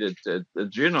Alan Reed at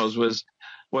Juno's, was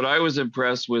what I was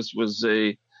impressed was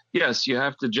yes, you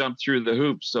have to jump through the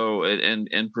hoops. So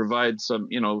and provide some,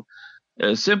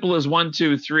 as simple as 1,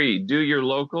 2, 3, do your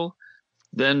local.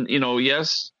 Then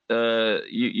yes,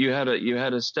 you had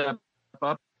a step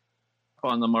up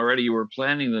on them already. You were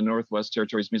planning the Northwest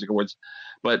Territories Music Awards,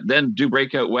 but then do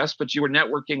Breakout West. But you were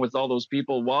networking with all those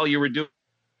people while you were doing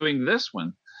this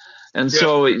one, and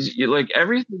so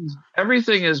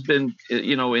everything has been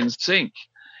in sync,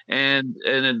 and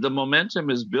the momentum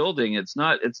is building. It's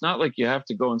not like you have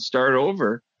to go and start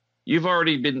over. You've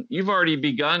already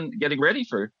begun getting ready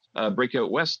for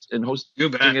Breakout West and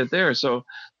hosting it there. So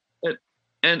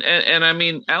and I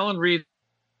mean, Alan Reed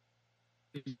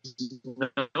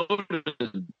noted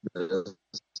this,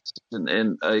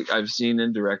 and I've seen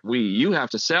indirect. You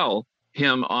have to sell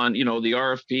him on the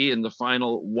RFP and the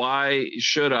final why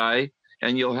should I,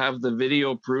 and you'll have the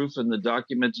video proof and the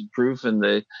documented proof, and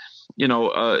the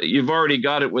you've already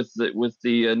got it with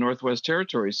the Northwest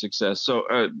Territories success, so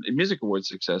Music Awards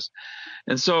success.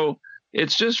 And so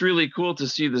it's just really cool to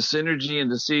see the synergy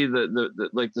and to see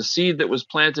the seed that was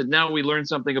planted. Now we learned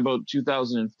something about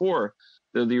 2004,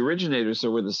 the originator.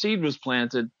 So where the seed was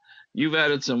planted, you've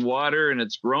added some water and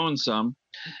it's grown some,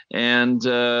 and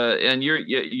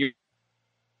you're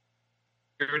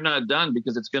not done,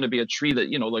 because it's going to be a tree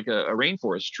that, like a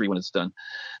rainforest tree when it's done.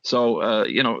 So,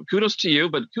 kudos to you,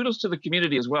 but kudos to the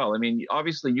community as well. I mean,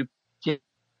 obviously you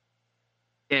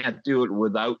can't do it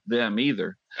without them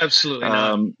either. Absolutely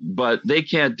not. But they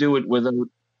can't do it without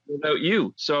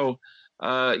you. So,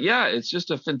 it's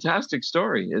just a fantastic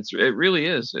story. It really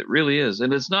is. It really is.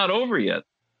 And it's not over yet.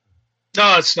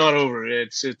 No, it's not over.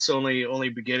 It's only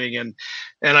beginning, and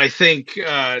I think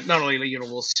not only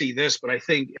we'll see this, but I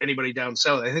think anybody down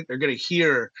south, I think they're going to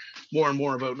hear more and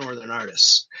more about Northern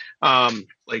artists.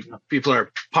 Like, people are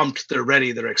pumped, they're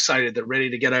ready, they're excited, they're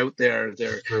ready to get out there.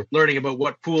 They're learning about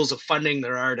what pools of funding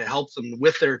there are to help them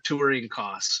with their touring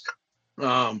costs,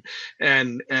 and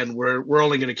we're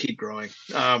only going to keep growing.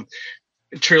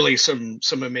 Truly some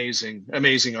amazing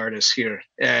artists here,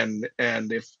 and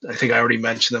if I think I already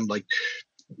mentioned them, like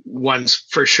ones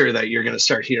for sure that you're going to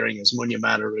start hearing is Munya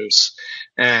Matarus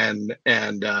and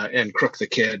Crook the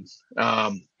Kid.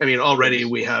 I mean, already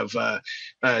we have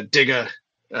Digga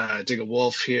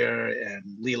Wolf here, and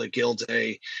Leela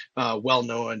Gilday,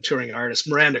 well-known touring artist.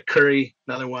 Miranda Curry,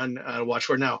 another one to watch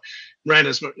for. Now,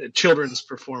 Miranda's a children's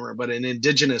performer, but an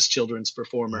Indigenous children's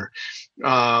performer.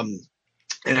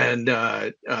 And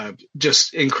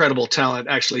just incredible talent.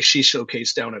 Actually, she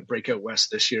showcased down at Breakout West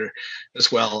this year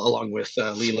as well, along with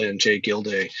Leela and Jay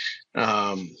Gilday.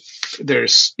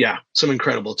 There's some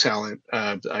incredible talent.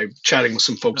 I'm chatting with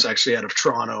some folks actually out of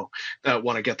Toronto that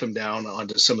want to get them down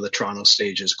onto some of the Toronto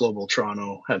stages. Global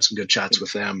Toronto, had some good chats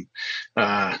with them.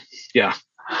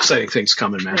 Exciting things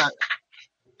coming, man.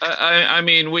 I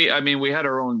mean, we had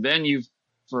our own venue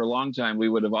for a long time. We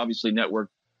would have obviously networked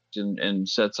and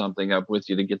set something up with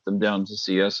you to get them down to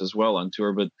see us as well on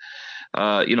tour. But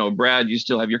Brad, you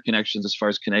still have your connections as far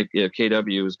as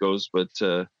KW goes, but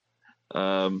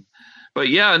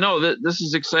yeah, no, this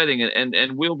is exciting,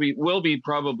 and we'll be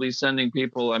probably sending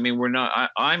people. I mean,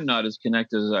 I'm not as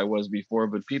connected as I was before,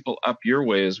 but people up your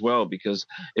way as well, because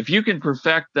if you can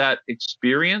perfect that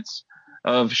experience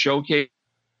of showcasing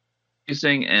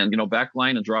and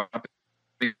backline and dropping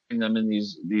them in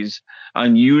these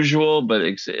unusual but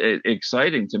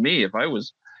exciting, to me, if I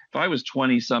was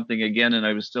 20 something again and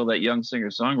I was still that young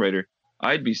singer-songwriter,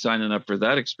 I'd be signing up for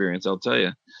that experience, I'll tell you.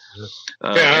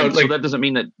 So that doesn't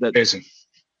mean that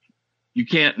you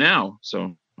can't now.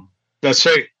 So that's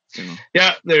right.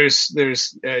 Yeah, there's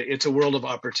it's a world of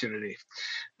opportunity,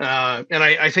 and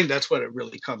I think that's what it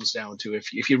really comes down to.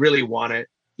 If you really want it,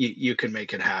 you can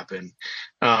make it happen.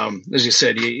 As you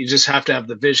said, you just have to have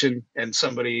the vision and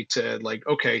somebody to like,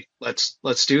 okay, let's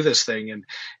do this thing. And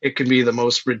it can be the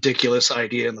most ridiculous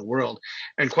idea in the world.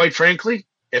 And quite frankly,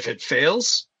 if it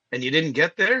fails and you didn't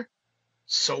get there,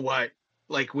 so what?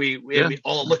 Like we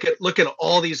all look at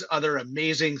all these other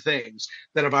amazing things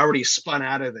that have already spun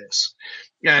out of this.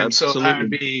 And Absolutely. So that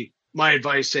would be my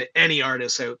advice to any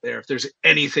artist out there. If there's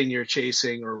anything you're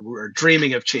chasing or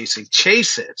dreaming of chasing,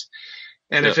 chase it.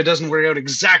 And if it doesn't work out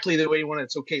exactly the way you want it,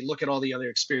 it's okay. Look at all the other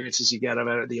experiences you get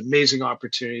about it, the amazing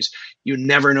opportunities. You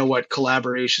never know what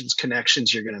collaborations,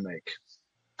 connections you're going to make.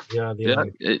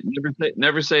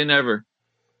 Never say never.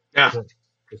 Yeah.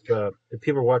 If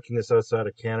people are watching this outside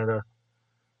of Canada,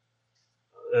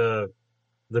 the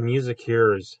music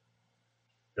here is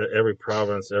every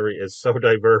province, it's so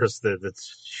diverse that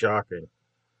it's shocking.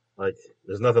 Like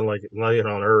there's nothing like it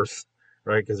on earth,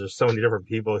 right? Because there's so many different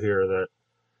people here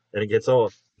and it gets all,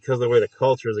 because of the way the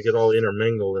cultures, they get all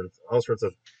intermingled and all sorts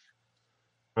of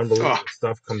unbelievable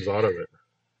stuff comes out of it.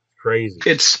 It's crazy.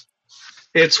 It's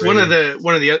crazy. one of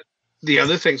the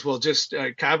other things. Well, just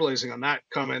capitalizing on that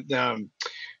comment.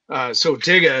 So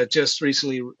Digga just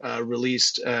recently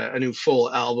released a new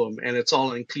full album, and it's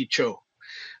all in Quichua.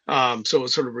 So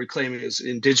it's sort of reclaiming his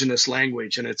indigenous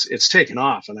language, and it's taken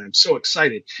off, and I'm so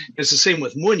excited. It's the same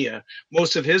with Munya.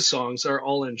 Most of his songs are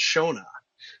all in Shona.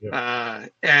 Yeah.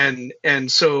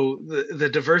 And so the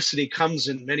diversity comes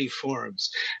in many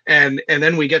forms, and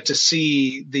then we get to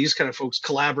see these kind of folks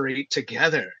collaborate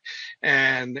together.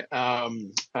 And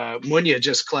Munya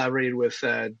just collaborated with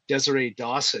Desiree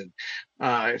Dawson,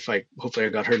 hopefully I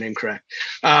got her name correct,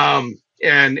 and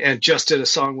just did a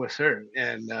song with her.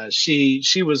 And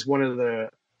she was one of the,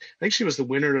 I think she was the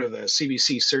winner of the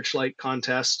CBC Searchlight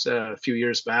contest a few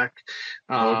years back.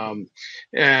 So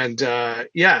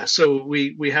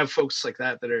we have folks like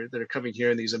that are coming here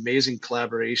in these amazing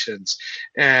collaborations.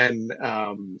 And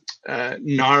Nara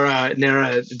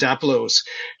Dapalos,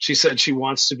 she said she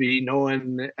wants to be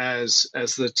known as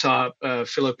the top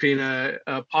Filipina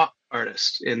pop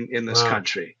artist in this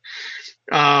country.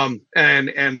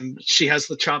 And she has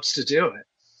the chops to do it.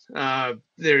 The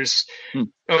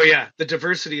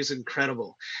diversity is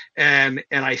incredible, and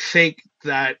I think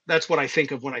that's what I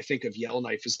think of when I think of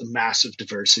Yellowknife, is the massive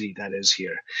diversity that is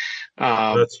here.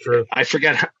 That's true. I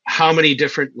forget how many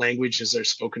different languages are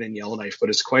spoken in Yellowknife, but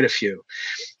it's quite a few,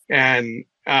 and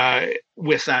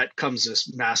with that comes this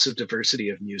massive diversity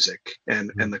of music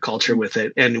and the culture with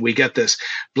it, and we get this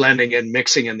blending and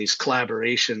mixing and these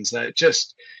collaborations that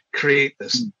just create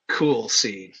this cool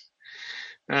scene.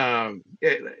 You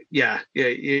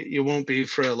won't be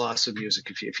for a loss of music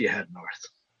if you head north.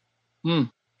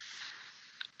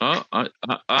 I'm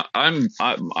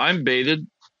baited.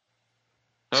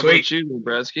 How Sweet. about you,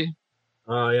 Nebraska?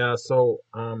 So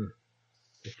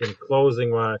just in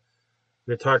closing,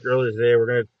 we talked earlier today, we're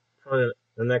going to probably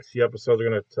the next few episodes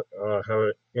we're going to have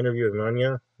an interview with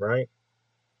Munya, right?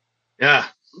 Yeah.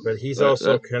 But he's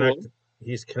also connected. Cool.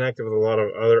 He's connected with a lot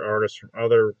of other artists from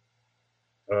other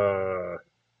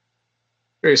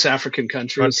various African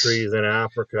countries in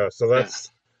Africa. So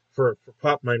that's for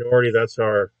Pop Minority. That's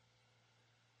our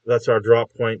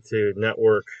drop point to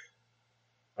network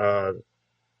the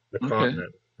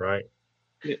continent, right?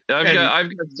 Yeah,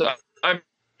 I've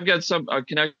got some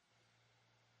connections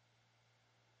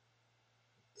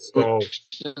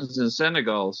in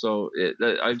Senegal. So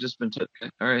I've just been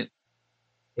all right.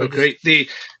 Oh, great.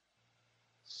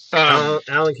 Alan,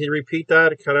 can you repeat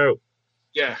that? It cut out.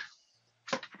 Yeah.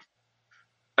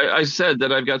 I said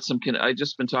that I've got I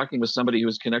just been talking with somebody who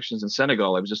has connections in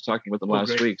Senegal. I was just talking with them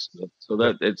last week. So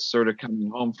that it's sort of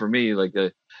coming home for me. Like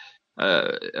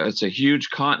it's a huge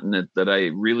continent that I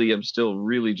really am still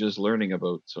really just learning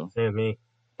about. So me.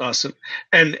 Awesome.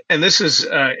 And this is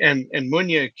and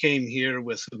Munya came here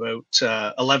with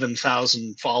about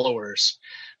 11,000 followers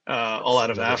all out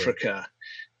of Africa.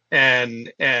 And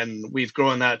we've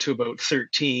grown that to about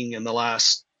 13 in the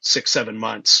last 6-7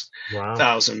 months. Wow.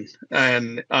 1,000,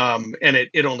 and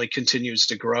it only continues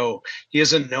to grow. He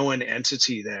is a known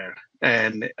entity there,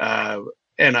 and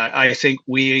I think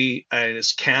we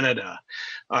as Canada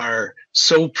are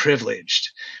so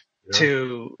privileged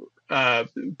to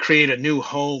create a new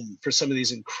home for some of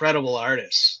these incredible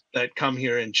artists that come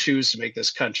here and choose to make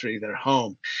this country their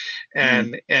home.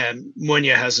 And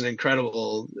Munya has an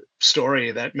incredible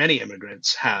story that many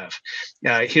immigrants have.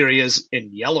 Here he is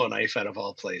in Yellowknife, out of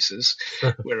all places,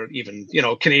 where even,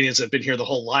 Canadians have been here the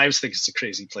whole lives think it's a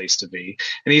crazy place to be.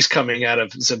 And he's coming out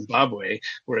of Zimbabwe,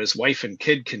 where his wife and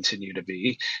kid continue to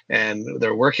be, and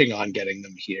they're working on getting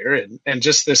them here. And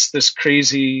just this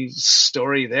crazy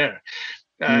story there.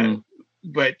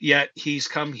 But yet he's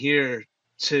come here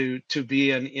to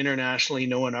be an internationally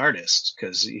known artist,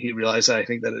 because he realized that I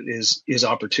think that his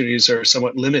opportunities are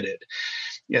somewhat limited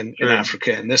in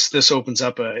Africa, and this opens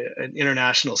up an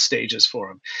international stages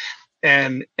for him.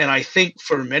 And I think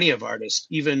for many of artists,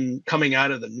 even coming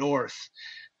out of the North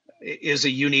is a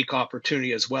unique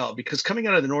opportunity as well, because coming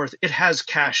out of the North, it has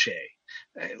cachet.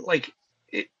 Like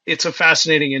it's a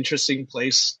fascinating, interesting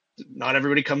place. Not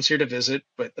everybody comes here to visit,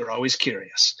 but they're always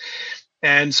curious.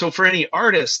 And so for any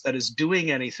artist that is doing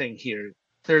anything here,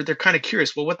 they're kind of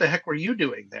curious. Well, what the heck were you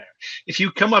doing there? If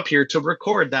you come up here to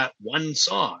record that one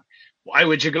song, why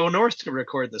would you go north to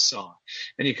record the song?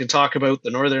 And you can talk about the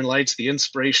Northern Lights, the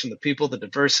inspiration, the people, the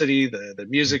diversity, the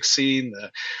music scene,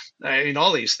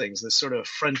 all these things, this sort of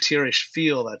frontierish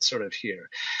feel that's sort of here.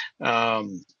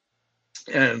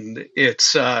 And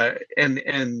it's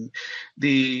and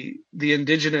the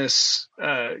indigenous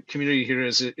community here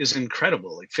is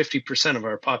incredible. Like 50% of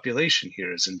our population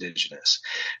here is indigenous,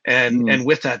 and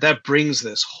with that brings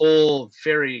this whole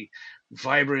very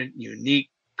vibrant,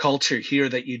 unique culture here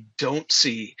that you don't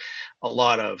see a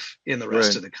lot of in the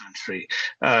rest of the country,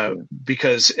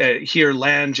 because here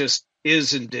land just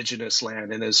is indigenous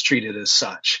land and is treated as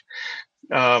such.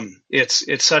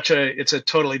 It's a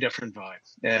totally different vibe,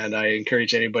 and I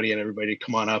encourage anybody and everybody to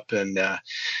come on up and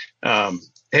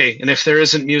hey, and if there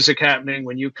isn't music happening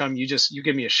when you come, you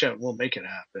give me a shout and we'll make it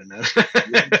happen.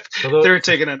 They're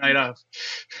taking a night off.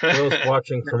 Those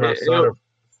watching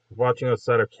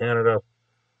outside of Canada,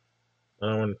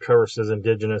 when Trevor says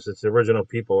indigenous, it's the original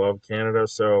people of Canada,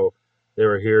 so they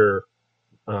were here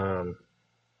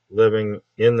living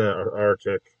in the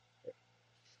Arctic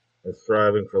and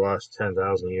thriving for the last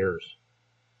 10,000 years.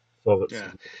 So it's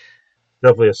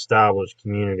definitely established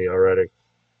community already.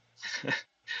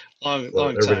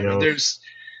 long time.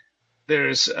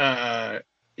 There's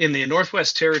in the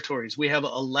Northwest Territories, we have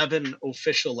 11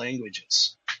 official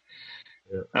languages.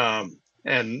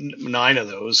 And 9 of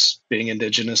those being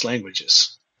indigenous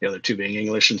languages, the other 2 being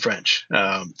English and French.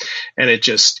 And it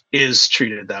just is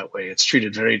treated that way. It's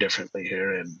treated very differently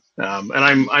here. And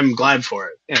I'm glad for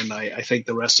it. And I think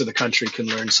the rest of the country can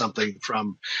learn something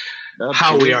from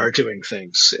how we are doing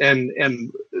things.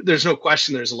 And there's no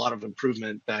question there's a lot of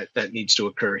improvement that needs to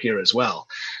occur here as well.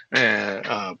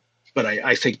 But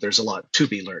I think there's a lot to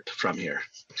be learned from here.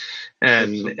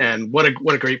 And what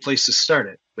a great place to start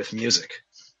it with music.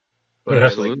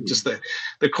 But like just the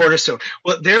cornerstone.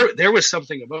 Well, there was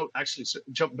something about, actually, so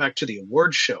jumping back to the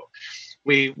awards show.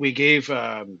 We gave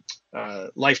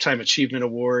Lifetime Achievement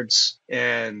Awards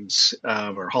and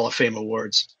or Hall of Fame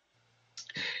Awards.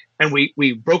 And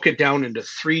we broke it down into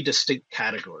 3 distinct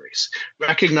categories,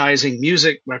 recognizing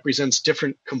music represents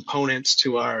different components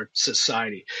to our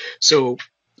society. So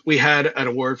we had an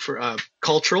award for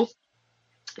cultural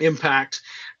impact,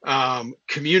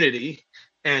 community,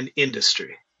 and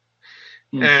industry.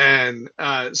 And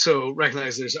so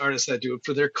recognize there's artists that do it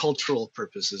for their cultural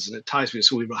purposes, and it ties me.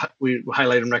 So we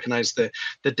highlight and recognize the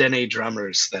Dene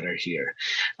drummers that are here.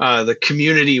 The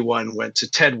community one went to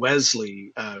Ted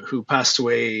Wesley, who passed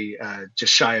away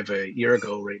just shy of a year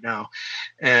ago right now.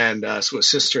 And so his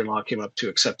sister-in-law came up to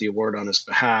accept the award on his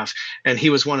behalf. And he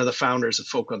was one of the founders of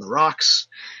Folk on the Rocks.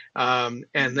 And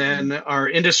then our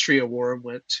industry award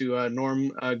went to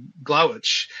Norm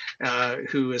Glowich,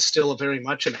 who is still very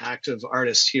much an active artist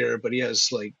here, but he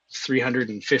has like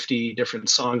 350 different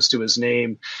songs to his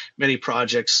name, many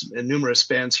projects and numerous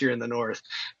bands here in the North,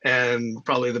 and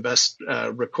probably the best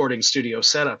recording studio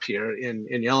setup here in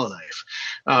Yellowknife,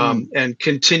 and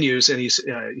continues. And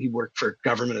he worked for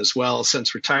government as well,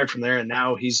 since retired from there, and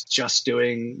now he's just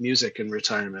doing music in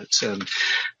retirement. And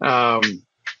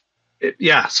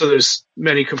so there's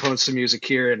many components to music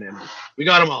here, and we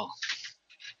got them all.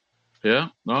 Yeah,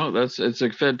 no, it's a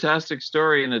fantastic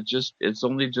story, and it's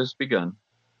only just begun.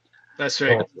 That's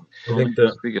right.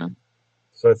 Just begun.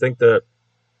 So I think that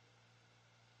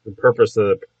the purpose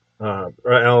of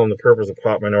Alan, the purpose of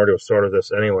Pop Minority was sort of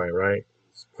this anyway, right?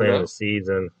 It's planting the seeds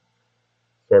and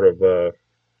sort of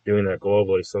doing that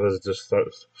globally. So this is just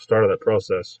the start of that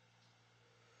process.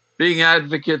 Being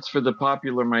advocates for the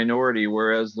popular minority,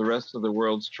 whereas the rest of the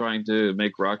world's trying to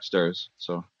make rock stars.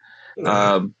 So,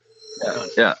 yeah.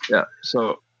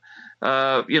 So,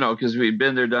 because we've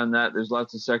been there, done that. There's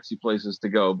lots of sexy places to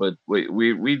go, but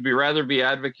we'd rather be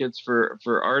advocates for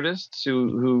artists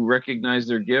who recognize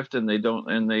their gift and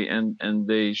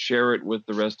they share it with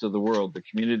the rest of the world, the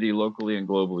community, locally and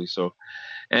globally. So,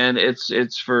 and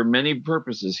it's for many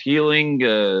purposes, healing.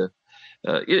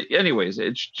 Anyways,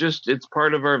 it's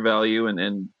part of our value,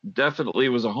 and definitely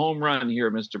was a home run here,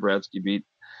 Mr. Bratsky Beat.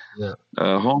 Yeah.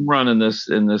 Home run in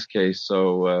this case.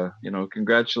 So,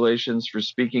 congratulations for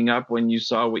speaking up when you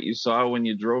saw what you saw when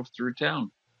you drove through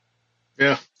town.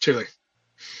 Yeah, truly.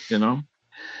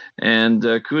 And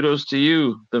kudos to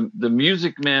you, the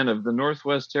music man of the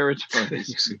Northwest Territories.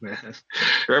 Music man.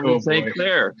 Trevor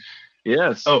Sinclair.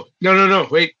 Yes. Oh, no.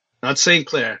 Wait, not St.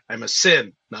 Clair. I'm a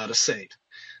sin, not a saint.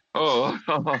 Oh.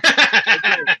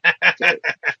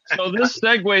 So this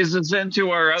segues us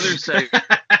into our other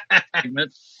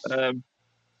segment. The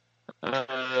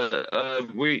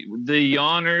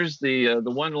yawners, the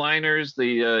one-liners,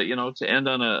 to end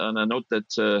on a note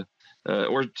that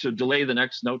or to delay the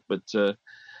next note. But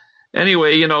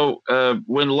anyway,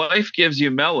 when life gives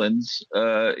you melons,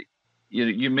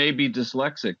 you may be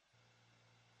dyslexic.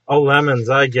 Oh, lemons,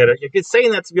 I get it. You've been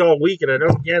saying that to me all week, and I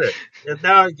don't get it. And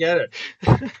now I get it.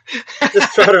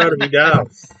 Just try to me down.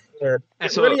 Man.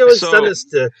 What do you always send us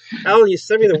to? Alan, you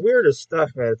send me the weirdest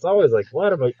stuff, man. It's always like,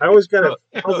 what am I? I always got to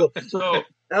puzzle.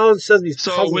 Alan sends me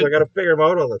puzzles. I got to figure them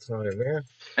out all the time, man.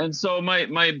 And so my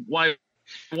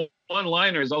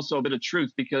one-liner is also a bit of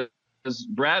truth, because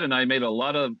Brad and I made a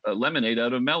lot of lemonade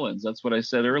out of melons. That's what I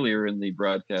said earlier in the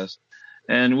broadcast.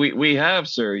 And we have,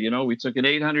 sir. We took an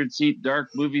 800-seat dark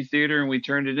movie theater and we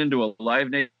turned it into a Live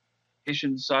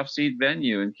Nation soft seat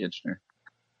venue in Kitchener.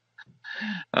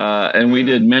 And we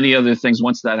did many other things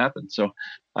once that happened. So,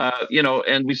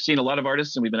 and we've seen a lot of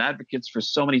artists, and we've been advocates for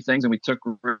so many things, and we took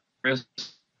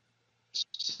risks.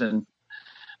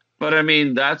 But I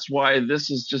mean, that's why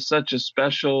this is just such a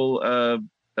special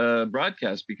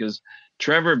broadcast, because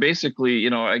Trevor basically,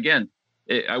 again,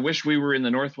 I wish we were in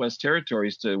the Northwest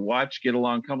Territories to watch, get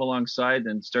along, come alongside,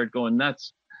 and start going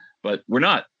nuts. But we're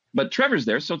not. But Trevor's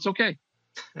there, so it's okay.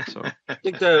 So I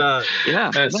think that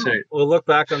that's right. We'll look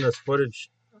back on this footage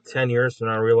 10 years from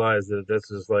now and realize that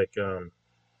this is like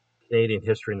Canadian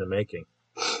history in the making.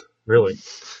 Really.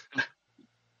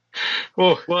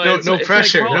 Well, no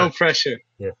pressure. Like no pressure.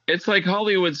 Yeah. It's like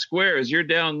Hollywood Squares. You're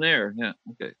down there. Yeah.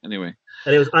 Okay. Anyway.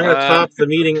 Anyways, I'm going to top the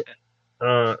meeting.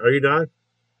 Are you done?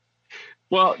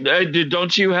 Well,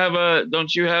 don't you have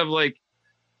like,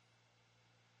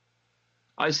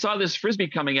 I saw this Frisbee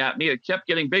coming at me. It kept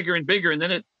getting bigger and bigger, and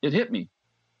then it hit me.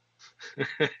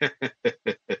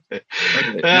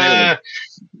 Okay,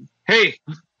 hey,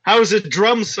 how's a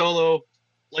drum solo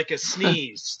like a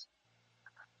sneeze?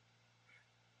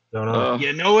 Don't know.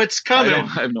 You know it's coming. I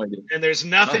have no idea. And there's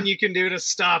nothing you can do to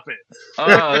stop it.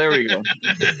 Oh, there we go.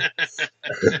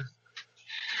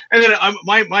 And then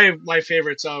my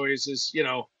favorites always is,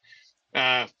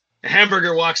 a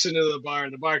hamburger walks into the bar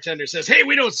and the bartender says, "Hey,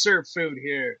 we don't serve food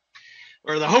here."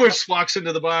 Or the host walks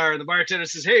into the bar and the bartender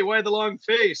says, "Hey, why the long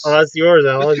face?" Oh, that's yours,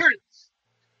 Alan.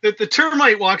 The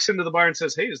termite walks into the bar and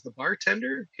says, "Hey, is the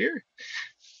bartender here?"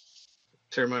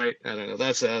 Termite, I don't know.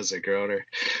 That's a groaner.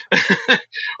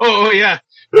 oh yeah.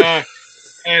 Or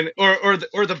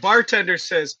the bartender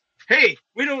says, "Hey,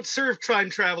 we don't serve time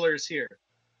travelers here."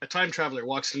 A time traveler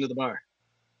walks into the bar.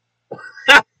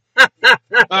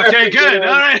 Okay, good.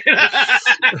 All right.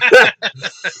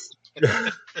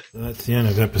 That's the end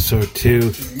of episode 2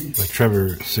 with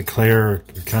Trevor Sinclair.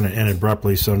 It kind of ended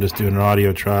abruptly, so I'm just doing an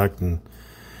audio track and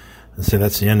say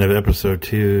that's the end of episode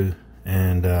 2.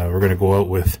 And we're going to go out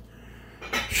with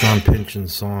Sean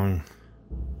Pinchin's song,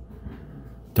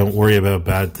 "Don't Worry About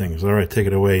Bad Things." All right, take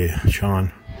it away,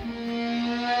 Sean.